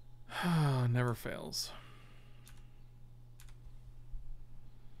 Never fails.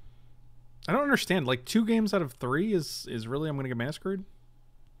 I don't understand. Like 2 games out of 3 is really I'm gonna get mana screwed.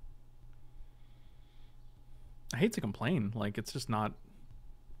 I hate to complain. Like it's just not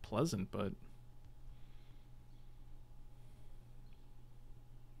pleasant, but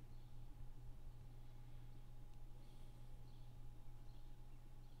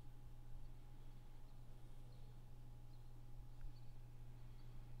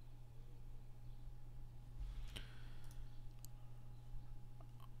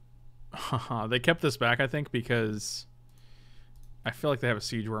they kept this back, I think, because I feel like they have a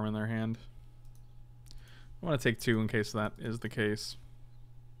Siege Worm in their hand. I want to take 2 in case that is the case.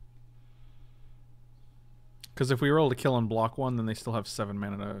 Because if we were able to kill and block 1, then they still have 7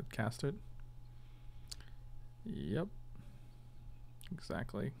 mana to cast it. Yep.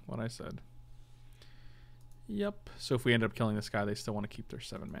 Exactly what I said. Yep. So if we end up killing this guy, they still want to keep their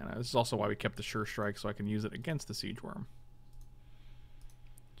 7 mana. This is also why we kept the Sure Strike, so I can use it against the Siege Worm.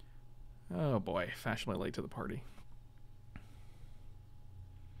 Oh boy, fashionably late to the party.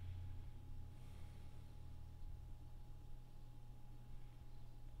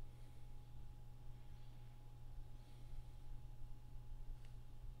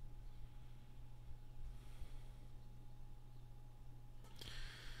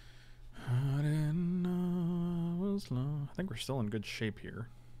 I think we're still in good shape here,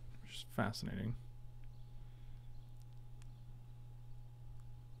 which is fascinating.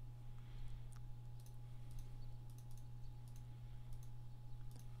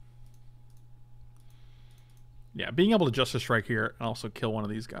 Yeah, being able to Justice Strike here and also kill one of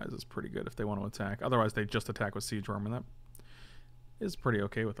these guys is pretty good if they want to attack. Otherwise, they just attack with Siege Worm, and that is pretty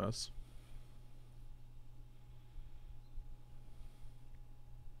okay with us.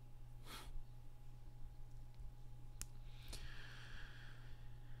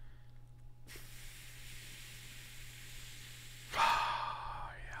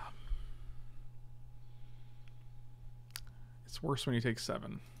 It's worse when you take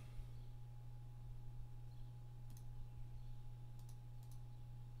 7.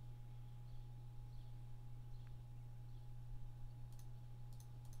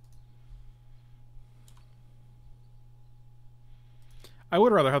 I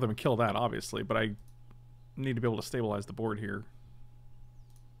would rather have them kill that, obviously, but I need to be able to stabilize the board here.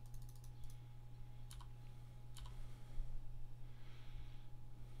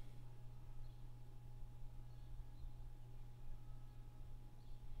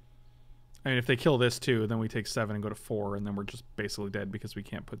 I mean, if they kill this too, then we take 7 and go to 4, and then we're just basically dead because we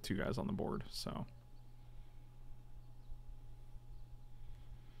can't put 2 guys on the board, so...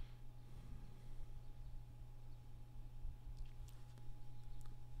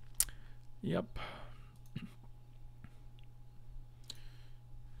 Yep.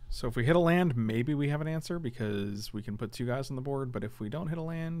 So if we hit a land, maybe we have an answer because we can put 2 guys on the board, but if we don't hit a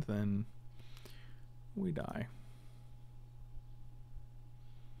land, then we die.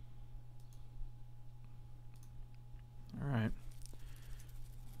 All right.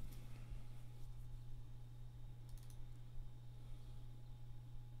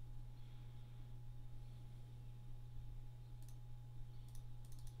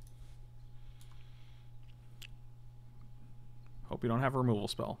 Hope you don't have a removal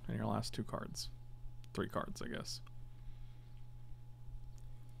spell in your last 2 cards. 3 cards, I guess.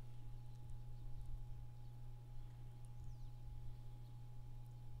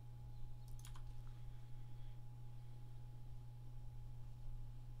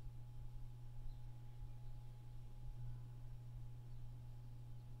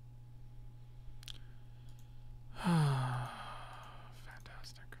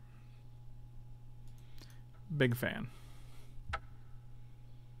 Fantastic. Big fan.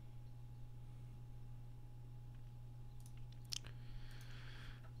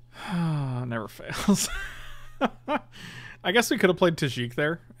 Never fails. I guess we could have played Tajik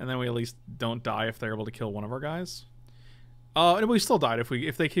there, and then we at least don't die if they're able to kill one of our guys. And we still died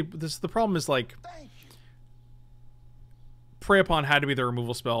if they keep this. The problem is like Prey Upon had to be the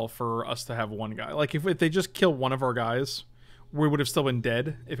removal spell for us to have one guy. Like if they just kill one of our guys, we would have still been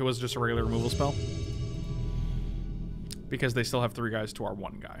dead if it was just a regular removal spell. Because they still have 3 guys to our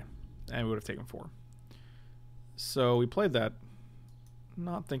 1 guy, and we would have taken 4. So we played that,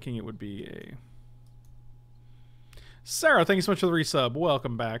 not thinking it would be a... Sarah, thank you so much for the resub.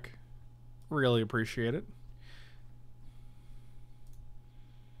 Welcome back. Really appreciate it.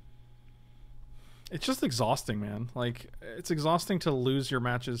 It's just exhausting, man. Like, it's exhausting to lose your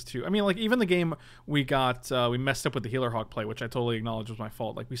matches to... I mean, like, even the game we got... we messed up with the Healer Hawk play, which I totally acknowledge was my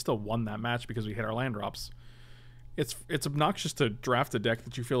fault. Like, we still won that match because we hit our land drops. It's obnoxious to draft a deck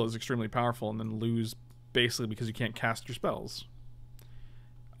that you feel is extremely powerful and then lose basically because you can't cast your spells.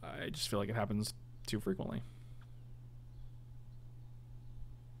 I just feel like it happens too frequently.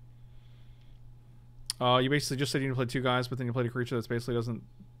 You basically just said you need to play 2 guys, but then you played a creature that's basically doesn't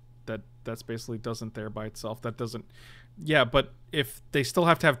there by itself. That doesn't. Yeah, but if they still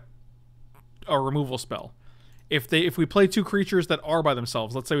have to have a removal spell. If we play 2 creatures that are by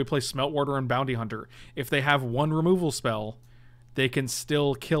themselves, let's say we play Smelt Warder and Bounty Hunter, if they have 1 removal spell, they can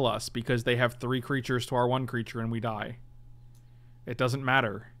still kill us because they have 3 creatures to our 1 creature and we die. It doesn't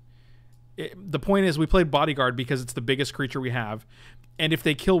matter. The point is we played Bodyguard because it's the biggest creature we have, and if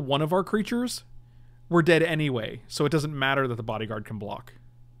they kill one of our creatures, we're dead anyway, so it doesn't matter that the Bodyguard can block.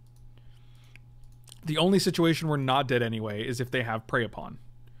 The only situation we're not dead anyway is if they have Prey Upon.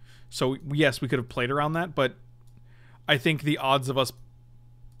 So yes, we could have played around that, but I think the odds of us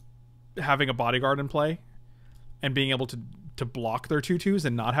having a Bodyguard in play and being able to block their 2/2s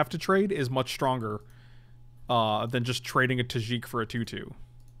and not have to trade is much stronger than just trading a Tajik for a 2/2.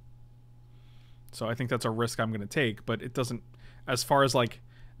 So I think that's a risk I'm going to take, but it doesn't, as far as like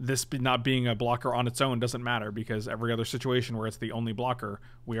this not being a blocker on its own doesn't matter, because every other situation where it's the only blocker,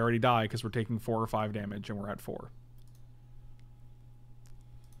 we already die because we're taking 4 or 5 damage and we're at 4.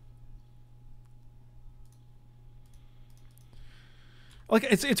 Like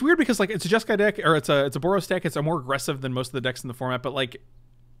it's weird because like it's a Jeskai deck, or it's a Boros deck. It's a more aggressive than most of the decks in the format, but like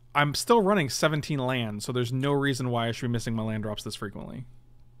I'm still running 17 lands, so there's no reason why I should be missing my land drops this frequently.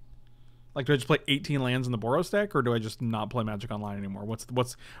 Like, do I just play 18 lands in the Boros deck, or do I just not play Magic Online anymore? What's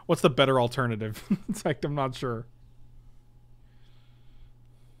the better alternative? It's like I'm not sure.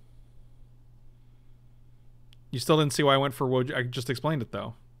 You still didn't see why I went for Woj. I just explained it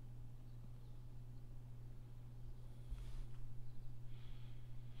though.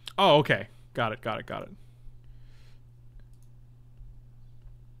 Oh, okay. Got it.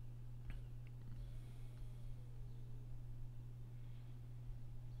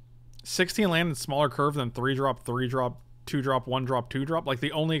 16 land and smaller curve than 3-drop, 3-drop, 2-drop, 1-drop, 2-drop. Like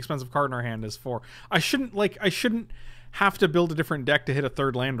the only expensive card in our hand is 4. I shouldn't have to build a different deck to hit a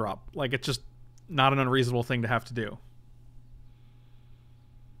 3rd land drop. Like it's just not an unreasonable thing to have to do.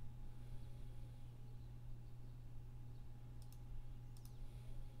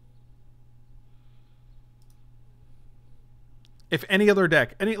 If any other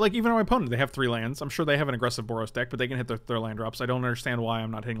deck, like even my opponent, they have 3 lands. I'm sure they have an aggressive Boros deck, but they can hit their land drops. I don't understand why I'm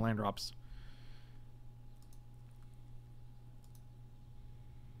not hitting land drops.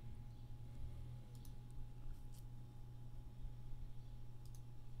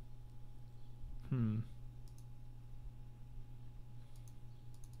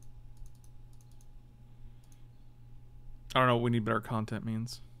 I don't know what we need better content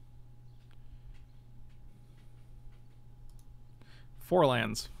means. 4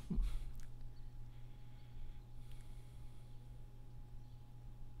 lands.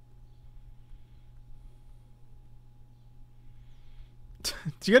 Do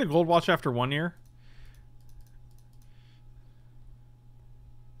you get a gold watch after 1 year?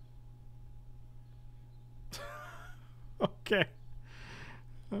 Okay.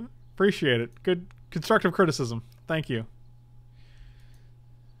 Appreciate it. Good constructive criticism. Thank you.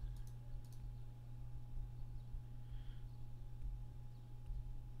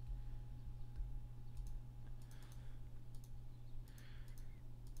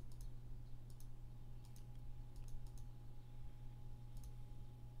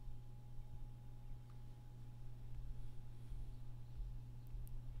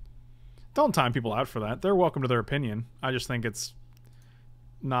 Don't time people out for that. They're welcome to their opinion. I just think it's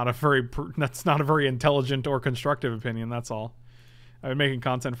not a very intelligent or constructive opinion. That's all. I've been making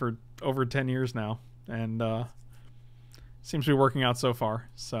content for over 10 years now, and seems to be working out so far.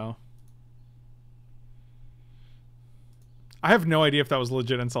 So I have no idea if that was a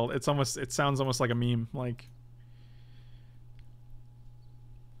legit insult. It sounds almost like a meme. Like,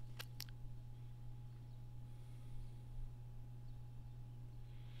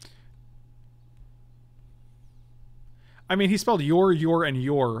 I mean, he spelled your, and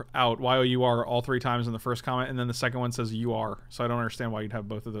your out, Y-O-U-R, all 3 times in the first comment, and then the second one says you are. So I don't understand why you'd have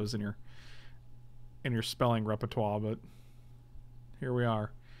both of those in your spelling repertoire, but here we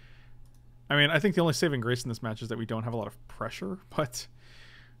are. I mean, I think the only saving grace in this match is that we don't have a lot of pressure, but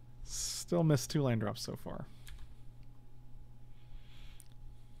still missed 2 land drops so far.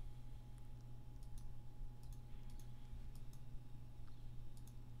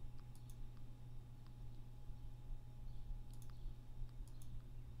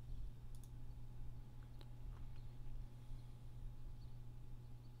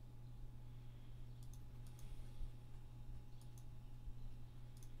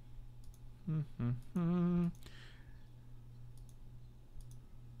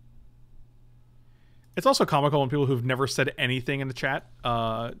 It's also comical when people who've never said anything in the chat,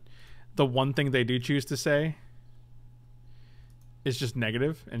 the one thing they do choose to say is just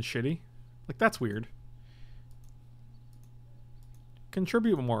negative and shitty. Like, that's weird.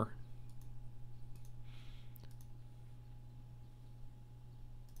 Contribute more.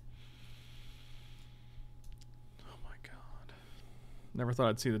 Oh my god. Never thought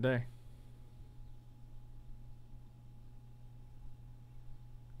I'd see the day.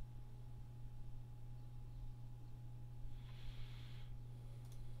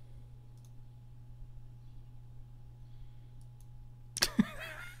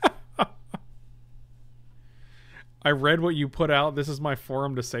 I read what you put out. This is my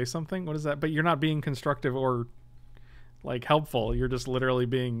forum to say something. What is that? But you're not being constructive or like helpful. You're just literally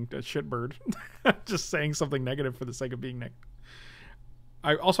being a shitbird. Just saying something negative for the sake of being negative.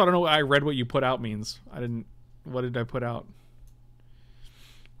 I don't know what I read what you put out means. I didn't. What did I put out?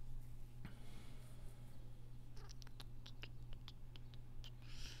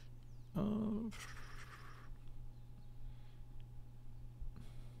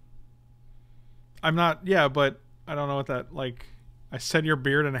 I'm not. Yeah, but I don't know what that, like, I said your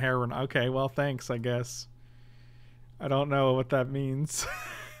beard and hair. Okay, well, thanks, I guess. I don't know what that means.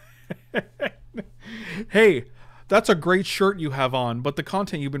 Hey, that's a great shirt you have on, but the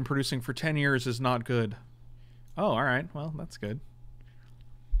content you've been producing for 10 years is not good. Oh, all right. Well, that's good.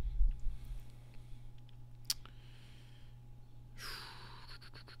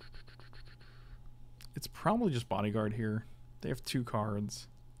 It's probably just Bodyguard here. They have 2 cards.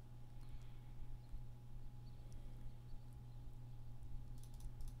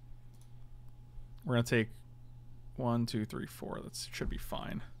 We're going to take 1, 2, 3, 4. That should be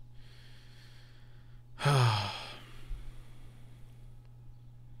fine. Yeah,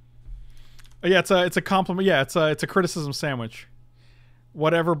 it's a compliment. Yeah, it's a criticism sandwich.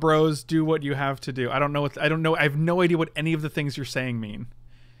 Whatever, bros, do what you have to do. I don't know. I have no idea what any of the things you're saying mean.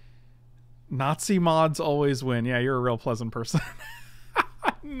 Nazi mods always win. Yeah, you're a real pleasant person.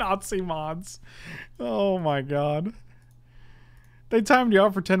 Nazi mods. Oh my god. They timed you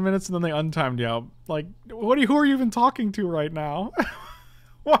out for 10 minutes and then they untimed you out. Like, who are you even talking to right now?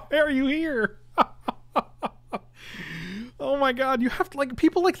 Why are you here? Oh my god, you have to, like,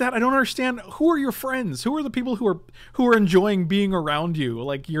 people like that. I don't understand. Who are your friends? Who are the people who are enjoying being around you?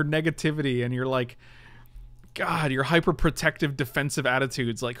 Like, your negativity and your, like, god, your hyper protective defensive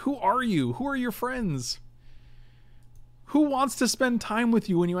attitudes. Like, who are you? Who are your friends? Who wants to spend time with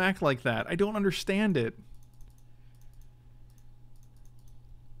you when you act like that? I don't understand it.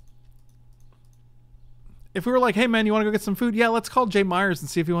 If we were like, hey man, you want to go get some food? Yeah, let's call Jay Myers and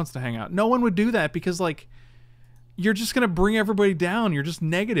see if he wants to hang out. No one would do that because, like, you're just going to bring everybody down. You're just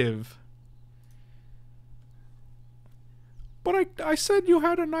negative. But I said you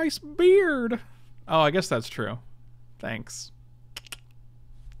had a nice beard. Oh, I guess that's true. Thanks.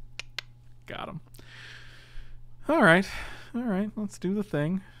 Got him. All right. All right. Let's do the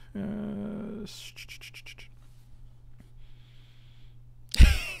thing.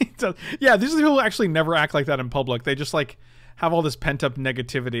 Yeah, these are the people who actually never act like that in public. They just, like, have all this pent-up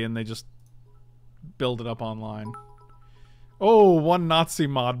negativity and they just build it up online. Oh, 1 Nazi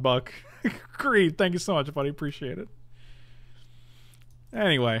mod buck. Great. Thank you so much, buddy. Appreciate it.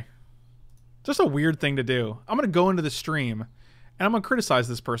 Anyway. Just a weird thing to do. I'm going to go into the stream and I'm going to criticize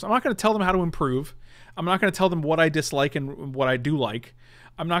this person. I'm not going to tell them how to improve. I'm not going to tell them what I dislike and what I do like.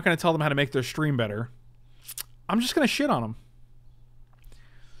 I'm not going to tell them how to make their stream better. I'm just going to shit on them.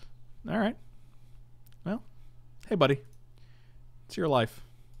 All right. Well, hey, buddy. It's your life.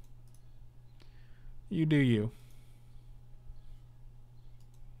 You do you.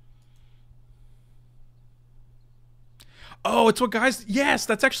 Oh, it's what guys... Yes,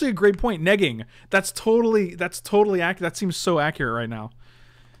 that's actually a great point. Negging. That's totally accurate. That seems so accurate right now.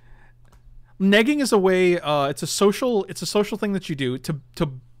 Negging is a way... it's a social thing that you do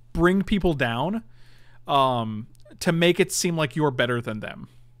to bring people down, to make it seem like you're better than them.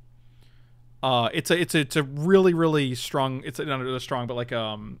 It's a really, really strong... It's not really strong, but like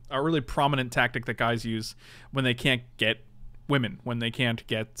a really prominent tactic that guys use when they can't get women, when they can't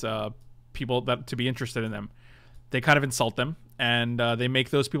get people that to be interested in them. They kind of insult them, and they make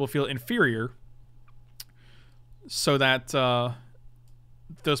those people feel inferior so that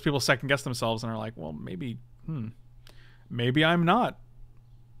those people second-guess themselves and are like, well, maybe I'm not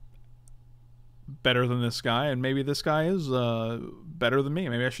better than this guy, and maybe this guy is better than me.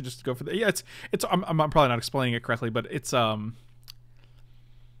 Maybe I should just go for the... Yeah, I'm probably not explaining it correctly, but it's a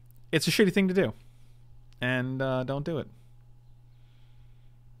shitty thing to do, and don't do it.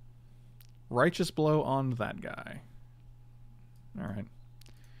 Righteous blow on that guy. All right.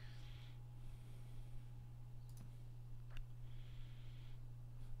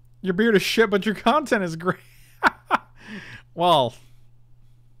 Your beard is shit, but your content is great. Well,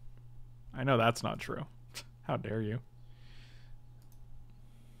 I know that's not true. How dare you?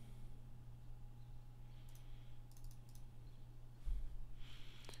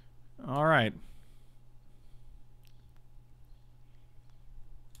 All right.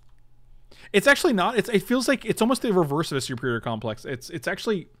 It's actually not. It feels like it's almost the reverse of a superior complex. It's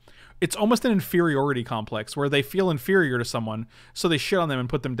actually, it's almost an inferiority complex where they feel inferior to someone, so they shit on them and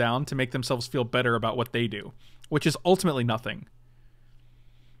put them down to make themselves feel better about what they do, which is ultimately nothing.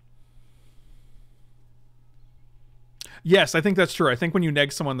 Yes, I think that's true. I think when you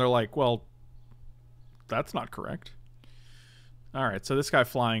neg someone, they're like, well, that's not correct. All right, so this guy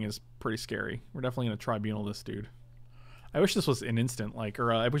flying is pretty scary. We're definitely going to tribunal this dude. I wish this was an instant, like,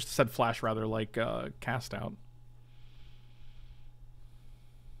 or I wish this had flash rather, like cast out.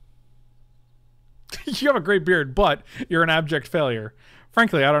 You have a great beard, but you're an abject failure.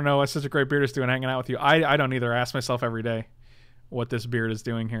 Frankly, I don't know what such a great beard is doing hanging out with you. I don't either. I ask myself every day what this beard is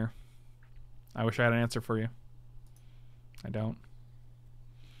doing here. I wish I had an answer for you. I don't.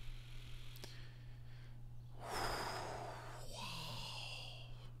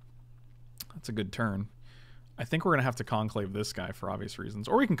 That's a good turn. I think we're going to have to conclave this guy for obvious reasons.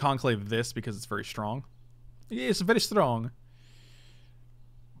 Or we can conclave this because it's very strong. It's very strong.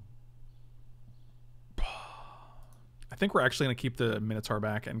 I think we're actually going to keep the Minotaur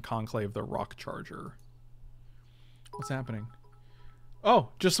back and conclave the Rock Charger. What's happening? Oh,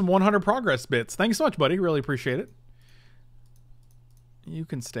 just some 100 progress bits. Thanks so much, buddy. Really appreciate it. You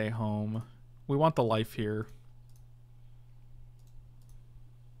can stay home. We want the life here.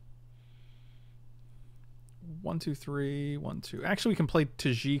 One, two, three, 1, 2. Actually, we can play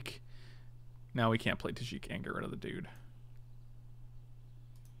Tajik. No, we can't play Tajik and get rid of the dude.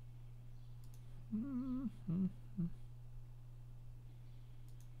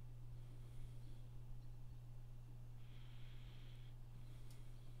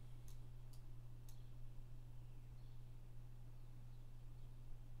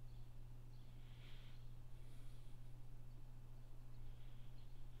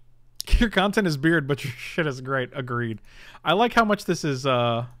 Your content is beard, but your shit is great. Agreed. I like how much this is,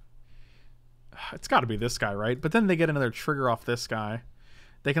 it's got to be this guy, right? But then they get another trigger off this guy.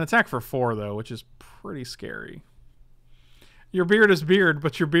 They can attack for 4, though, which is pretty scary. Your beard is beard,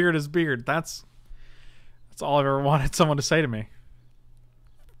 but your beard is beard. That's all I've ever wanted someone to say to me.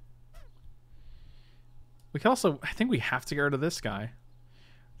 We can also, I think we have to get rid of this guy.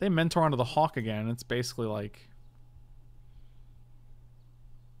 They mentor onto the hawk again. It's basically like...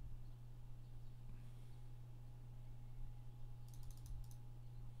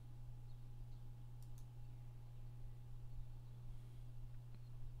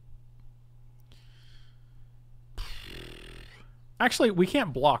 Actually, we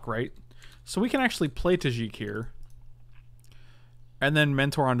can't block, right? So we can actually play Tajik here. And then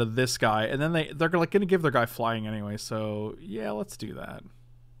mentor onto this guy. And then they're like going to give their guy flying anyway. So, yeah, let's do that.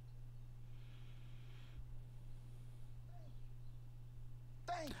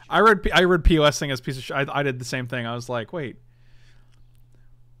 I read POSing as piece of shit. I did the same thing. I was like, wait.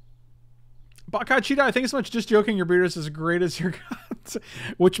 Bakai Cheetah, I think it's much just joking. Your beard is as great as your guns.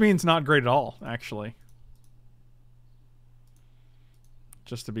 Which means not great at all, actually.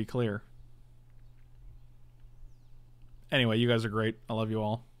 Just to be clear. Anyway, you guys are great. I love you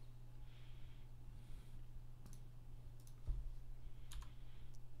all.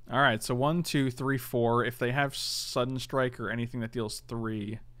 All right, so 1, 2, 3, 4. If they have Sudden Strike or anything that deals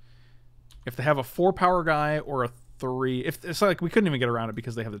 3. If they have a 4 power guy or a 3. If it's like we couldn't even get around it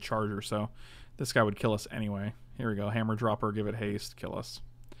because they have the Charger, so this guy would kill us anyway. Here we go. Hammer Dropper, give it haste, kill us.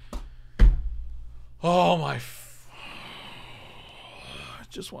 Oh my...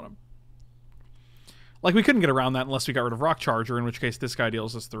 just want to... Like, we couldn't get around that unless we got rid of Rock Charger, in which case this guy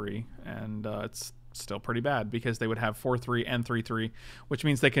deals us 3. And it's still pretty bad, because they would have 4-3 and 3-3, which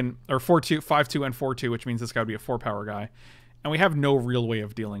means they can... Or 4-2, 5-2, and 4-2, which means this guy would be a 4-power guy. And we have no real way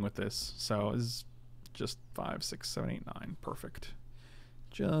of dealing with this. So, it's just 5, 6, 7, 8, 9. Perfect.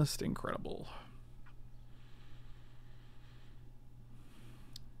 Just incredible.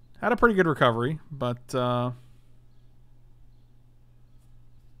 Had a pretty good recovery, but...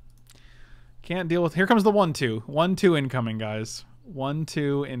 can't deal with... Here comes the 1-2. 1-2 incoming, guys.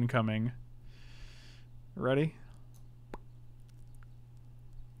 1-2 incoming. Ready?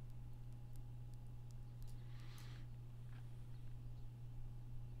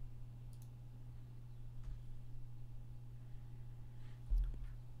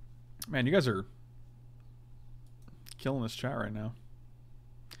 Man, you guys are killing this chat right now.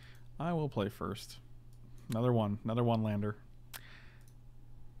 I will play first. Another one lander.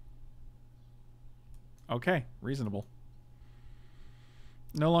 Okay, reasonable.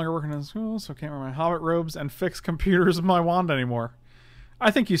 No longer working in school, so can't wear my hobbit robes and fix computers with my wand anymore.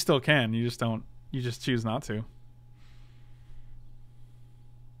 I think you still can. You just choose not to.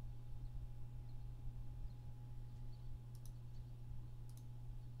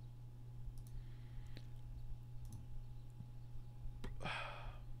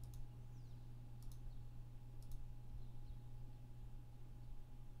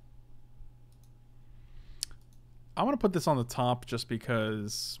 I want to put this on the top just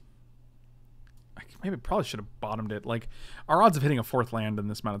because I maybe probably should have bottomed it. Like, our odds of hitting a 4th land in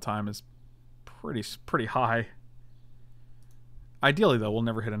this amount of time is pretty high. Ideally, though, we'll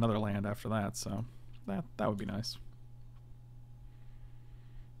never hit another land after that, so that would be nice.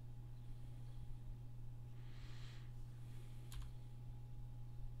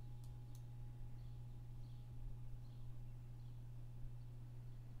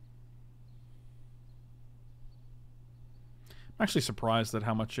 I'm actually surprised at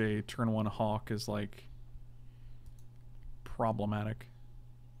how much a turn 1 hawk is, like, problematic.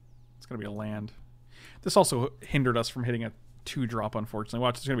 It's going to be a land. This also hindered us from hitting a 2-drop, unfortunately.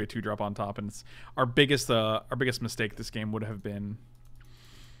 Watch, there's going to be a 2-drop on top, and it's our biggest mistake this game would have been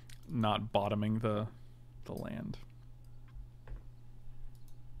not bottoming the land.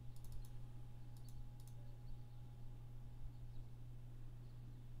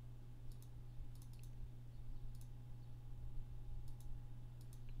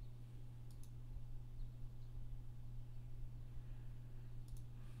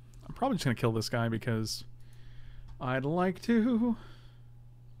 I'm probably just going to kill this guy because I'd like to.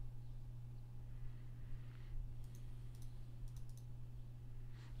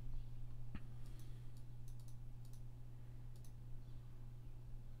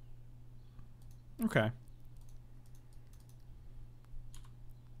 Okay.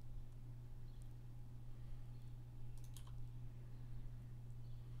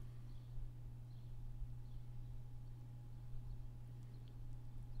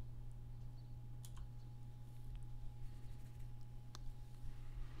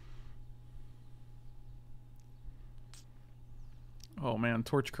 Oh man,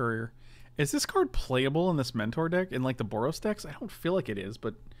 Torch Courier. Is this card playable in this Mentor deck, in like the Boros decks? I don't feel like it is,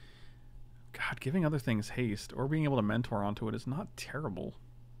 but God, giving other things haste or being able to Mentor onto it is not terrible.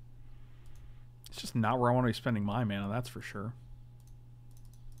 It's just not where I want to be spending my mana, that's for sure.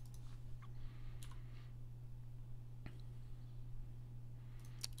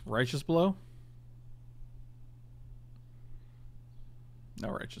 Righteous Blow? No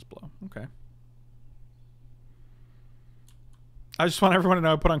Righteous Blow. Okay. I just want everyone to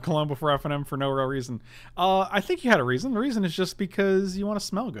know I put on cologne before FNM for no real reason. I think you had a reason. The reason is just because you want to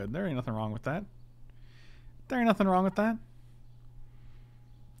smell good. There ain't nothing wrong with that. There ain't nothing wrong with that.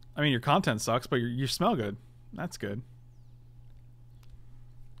 I mean, your content sucks, but you smell good. That's good.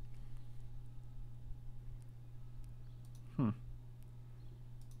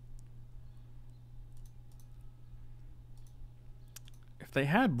 If they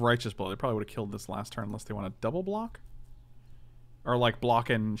had Righteous Blow, they probably would have killed this last turn unless they want to double block. Or like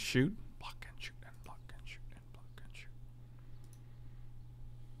block and shoot. Block and shoot and block and shoot and block and shoot.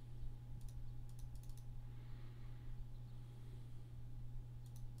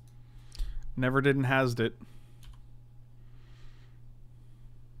 Never did and has'd it.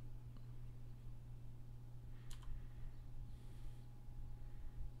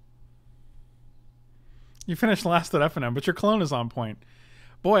 You finished last at FNM, but your clone is on point.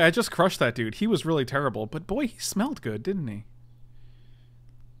 Boy, I just crushed that dude. He was really terrible, but boy, he smelled good, didn't he?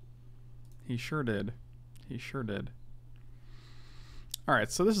 He sure did. He sure did. All right,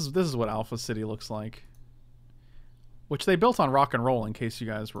 so this is what Alpha City looks like, which they built on Rock and Roll, in case you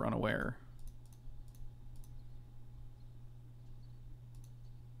guys were unaware.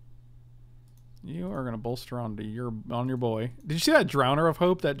 You are gonna bolster onto your boy. Did you see that Drowner of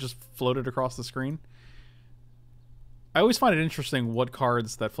Hope that just floated across the screen? I always find it interesting what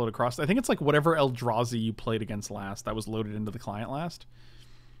cards that float across. I think it's like whatever Eldrazi you played against last that was loaded into the client last.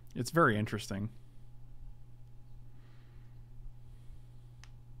 It's very interesting.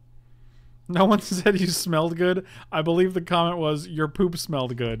 No one said you smelled good. I believe the comment was your poop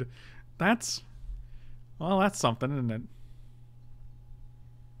smelled good. That's, well, that's something, isn't it?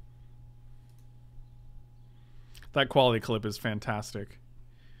 That quality clip is fantastic.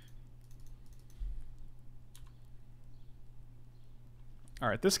 All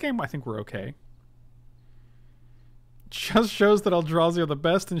right, this game I think we're okay. Just shows that Eldrazi are the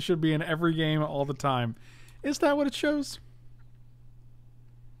best and should be in every game all the time. Is that what it shows?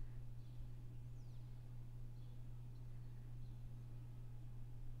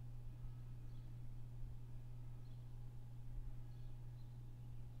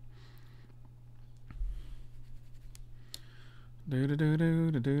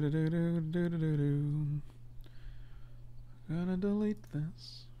 Gonna delete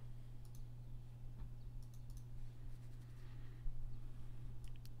this.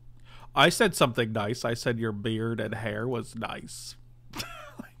 I said something nice. I said your beard and hair was nice.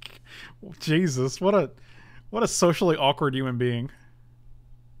 Like, Jesus, what a socially awkward human being.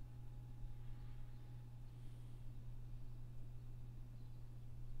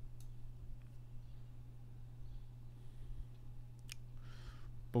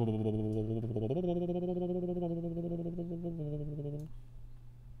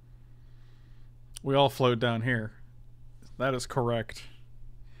 We all float down here. That is correct.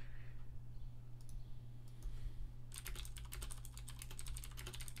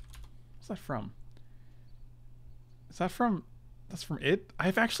 What's that from? Is that from... That's from It?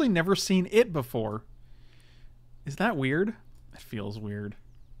 I've actually never seen It before. Is that weird? It feels weird.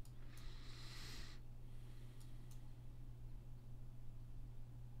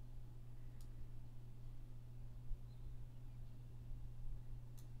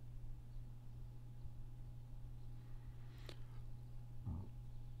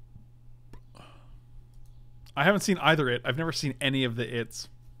 I haven't seen either It. I've never seen any of the It's.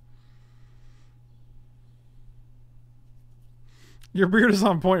 Your beard is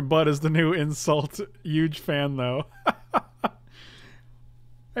on point, bud, is the new insult. Huge fan, though.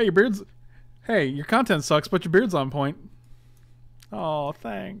 Hey, your beard's... Hey, your content sucks, but your beard's on point. Oh,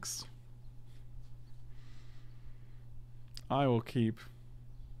 thanks. I will keep...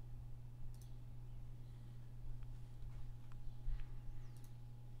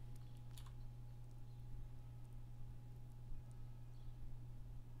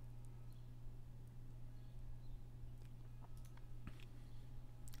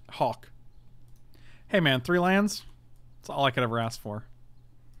 Hawk. Hey man, 3 lands? That's all I could ever ask for.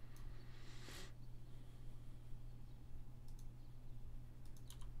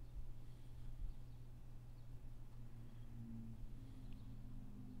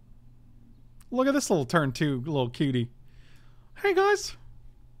 Look at this little turn 2, little cutie. Hey guys!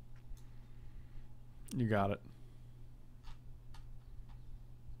 You got it.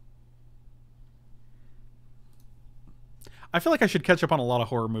 I feel like I should catch up on a lot of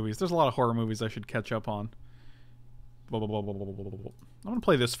horror movies. There's a lot of horror movies I should catch up on. I'm gonna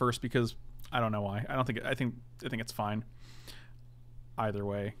play this first because I don't know why. I think it's fine. Either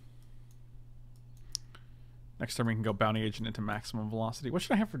way. Next time we can go bounty agent into maximum velocity. What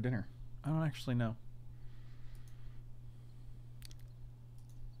should I have for dinner? I don't actually know.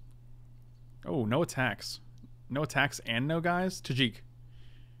 Oh, no attacks. No attacks and no guys? Tajik.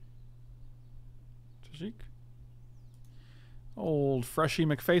 Tajik? Old Freshy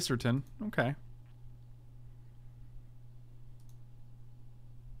McFacerton. Okay.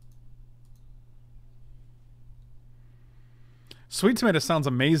 Sweet Tomato sounds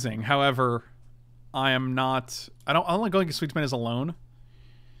amazing. However, I am not... I don't like going to Sweet Tomatoes alone.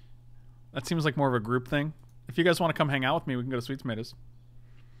 That seems like more of a group thing. If you guys want to come hang out with me, we can go to Sweet Tomatoes.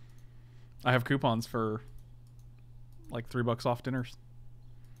 I have coupons for like $3 off dinners.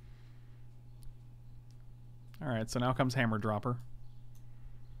 Alright, so now comes Hammer Dropper.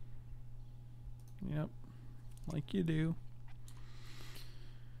 Yep. Like you do.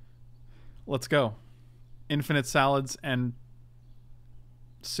 Let's go. Infinite salads and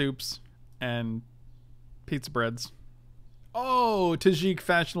soups and pizza breads. Oh, Tajik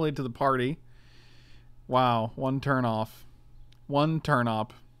fashionably to the party. Wow, 1 turn off. 1 turn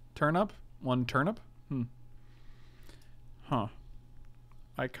up. Turn up? 1 turnip? Huh.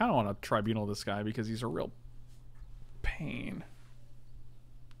 I kind of want to tribunal this guy because he's a real pain.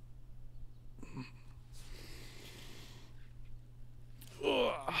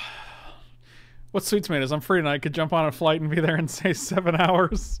 Ugh. What's Sweet Tomatoes? I'm free tonight. Could jump on a flight and be there in, say, 7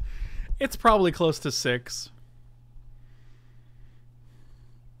 hours. It's probably close to 6.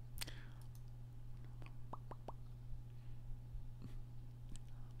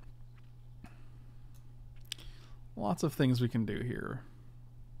 Lots of things we can do here.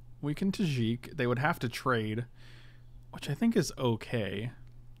 We can Tajik. They would have to trade, which I think is okay.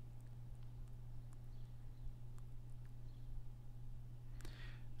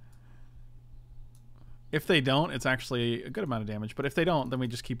 If they don't, it's actually a good amount of damage. But if they don't, then we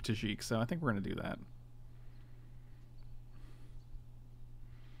just keep Tajik. So I think we're going to do that.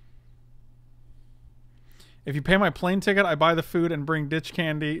 If you pay my plane ticket, I buy the food and bring ditch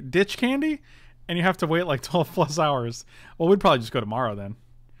candy. Ditch candy? And you have to wait like 12 plus hours. Well, we'd probably just go tomorrow then.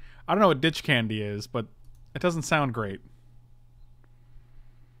 I don't know what ditch candy is, but it doesn't sound great.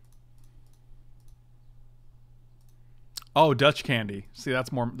 Oh, Dutch candy. See,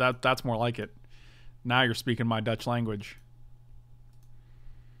 that's more like it. Now you're speaking my Dutch language.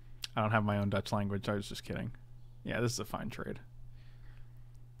 I don't have my own Dutch language. I was just kidding. Yeah, this is a fine trade.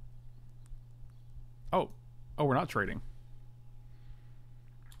 Oh, we're not trading.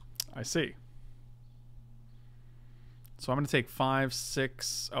 I see. So I'm going to take 5,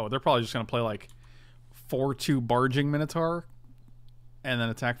 6. Oh, they're probably just going to play like 4-2 barging Minotaur and then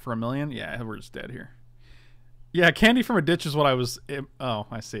attack for 1 million. Yeah, we're just dead here. Yeah, candy from a ditch is what I was... Oh,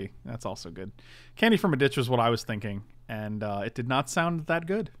 I see. That's also good. Candy from a ditch was what I was thinking, and it did not sound that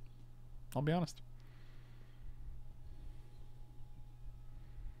good. I'll be honest.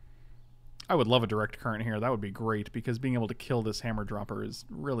 I would love a direct current here. That would be great, because being able to kill this hammer dropper is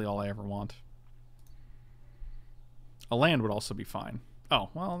really all I ever want. A land would also be fine. Oh,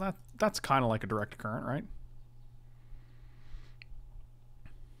 well, that's kind of like a direct current, right?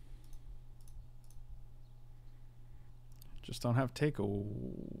 Just don't have take. Oh,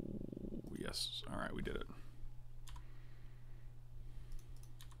 yes. All right, we did it.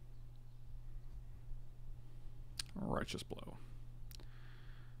 Righteous blow.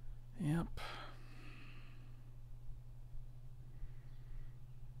 Yep.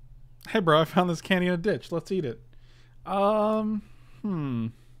 Hey, bro, I found this candy in a ditch. Let's eat it. You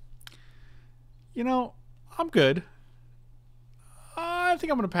know, I'm good. I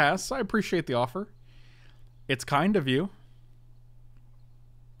think I'm going to pass. I appreciate the offer. It's kind of you.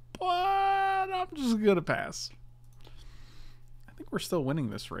 But I'm just going to pass. I think we're still winning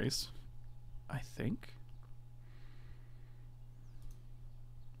this race. I think.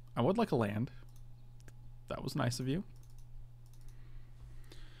 I would like a land. That was nice of you.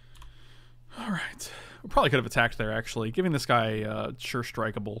 Alright. We probably could have attacked there, actually. Giving this guy sure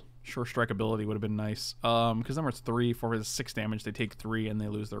strikeability would have been nice. Because then it's 3, 4, 6 damage. They take 3 and they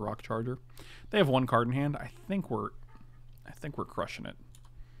lose their rock charger. They have 1 card in hand. I think we're crushing it.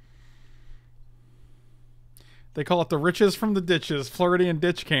 They call it the riches from the ditches. Floridian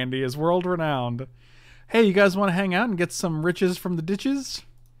ditch candy is world renowned. Hey, you guys want to hang out and get some riches from the ditches?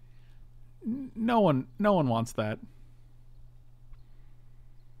 No one wants that.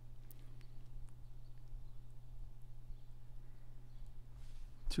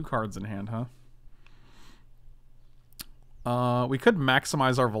 Two cards in hand, huh? We could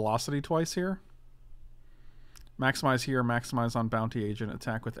maximize our velocity twice here. Maximize here, maximize on bounty agent,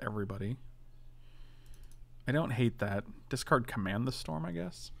 attack with everybody. I don't hate that. Discard command the storm, I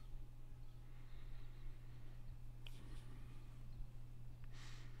guess.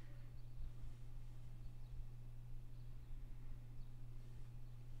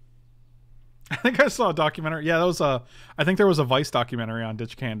 I think I saw a documentary. Yeah, that was a... I think there was a Vice documentary on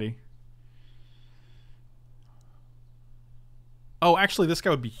Ditch Candy. Oh, actually, this guy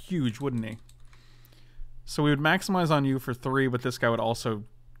would be huge, wouldn't he? So we would maximize on you for 3, but this guy would also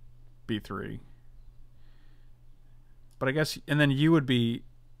be 3. But I guess... And then you would be...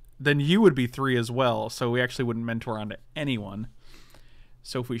 Then you would be 3 as well, so we actually wouldn't mentor onto anyone.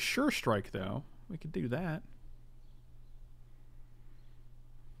 So if we sure strike, though, we could do that.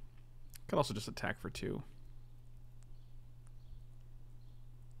 Could also just attack for 2.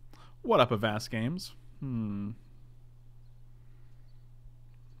 What up, Avast Games? The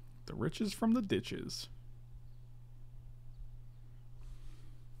riches from the ditches.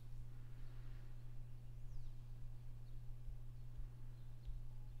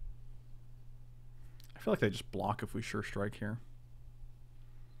 I feel like they just block if we sure strike here.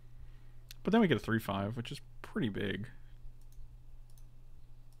 But then we get a 3/5, which is pretty big.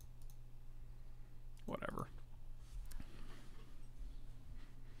 Whatever.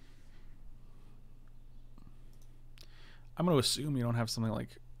 I'm going to assume you don't have something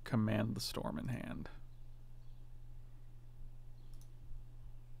like Command the Storm in hand.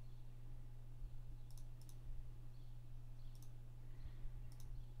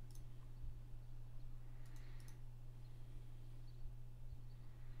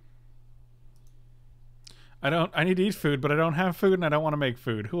 I need to eat food, but I don't have food and I don't want to make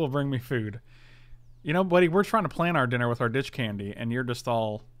food. Who will bring me food? You know, buddy, we're trying to plan our dinner with our ditch candy, and you're just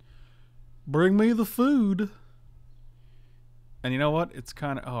all, bring me the food. And you know what? It's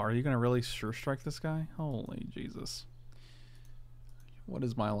kind of, oh, are you going to really sure strike this guy? Holy Jesus. What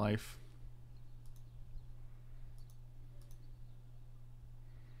is my life?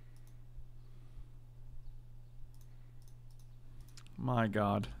 My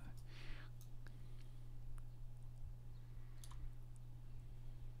God.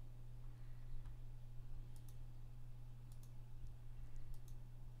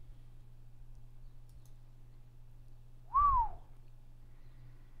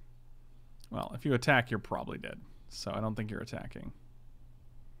 Well, if you attack, you're probably dead. So I don't think you're attacking.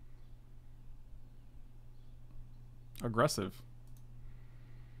 Aggressive.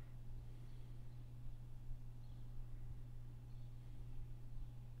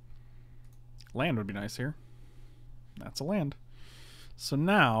 Land would be nice here. That's a land. So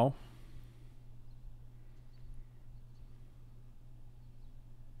now...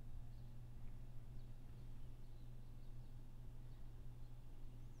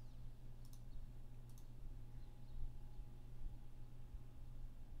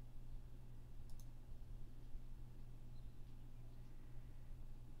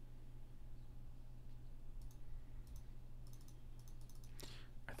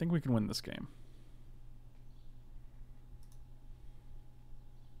 I think we can win this game.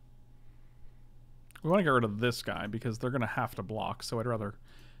 We want to get rid of this guy because they're going to have to block, so I'd rather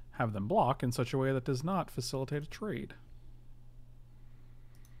have them block in such a way that does not facilitate a trade.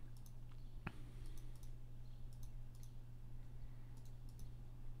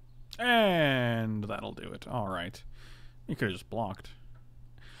 And that'll do it. All right. You could have just blocked.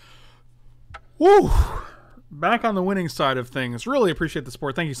 Woo! Back on the winning side of things. Really appreciate the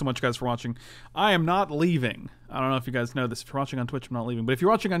support. Thank you so much, guys, for watching. I am not leaving. I don't know if you guys know this. If you're watching on Twitch, I'm not leaving. But if you're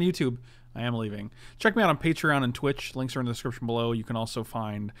watching on YouTube, I am leaving. Check me out on Patreon and Twitch. Links are in the description below. You can also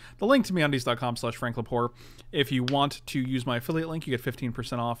find the link to MeUndies.com/FrankLepore. If you want to use my affiliate link, you get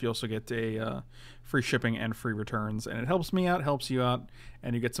 15% off. You also get a free shipping and free returns. And it helps me out, helps you out,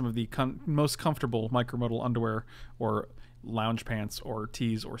 and you get some of the most comfortable micromodal underwear or lounge pants or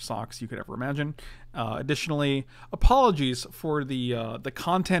tees or socks you could ever imagine. Additionally, apologies for the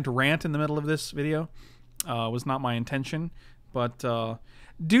content rant in the middle of this video. Was not my intention, but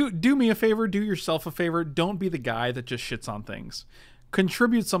do me a favor, do yourself a favor. Don't be the guy that just shits on things.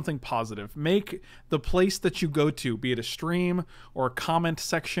 Contribute something positive. Make the place that you go to, be it a stream or a comment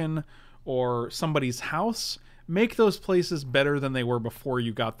section or somebody's house, make those places better than they were before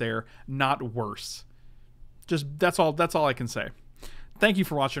you got there, not worse. Just that's all I can say. Thank you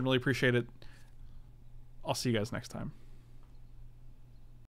for watching. Really appreciate it. I'll see you guys next time.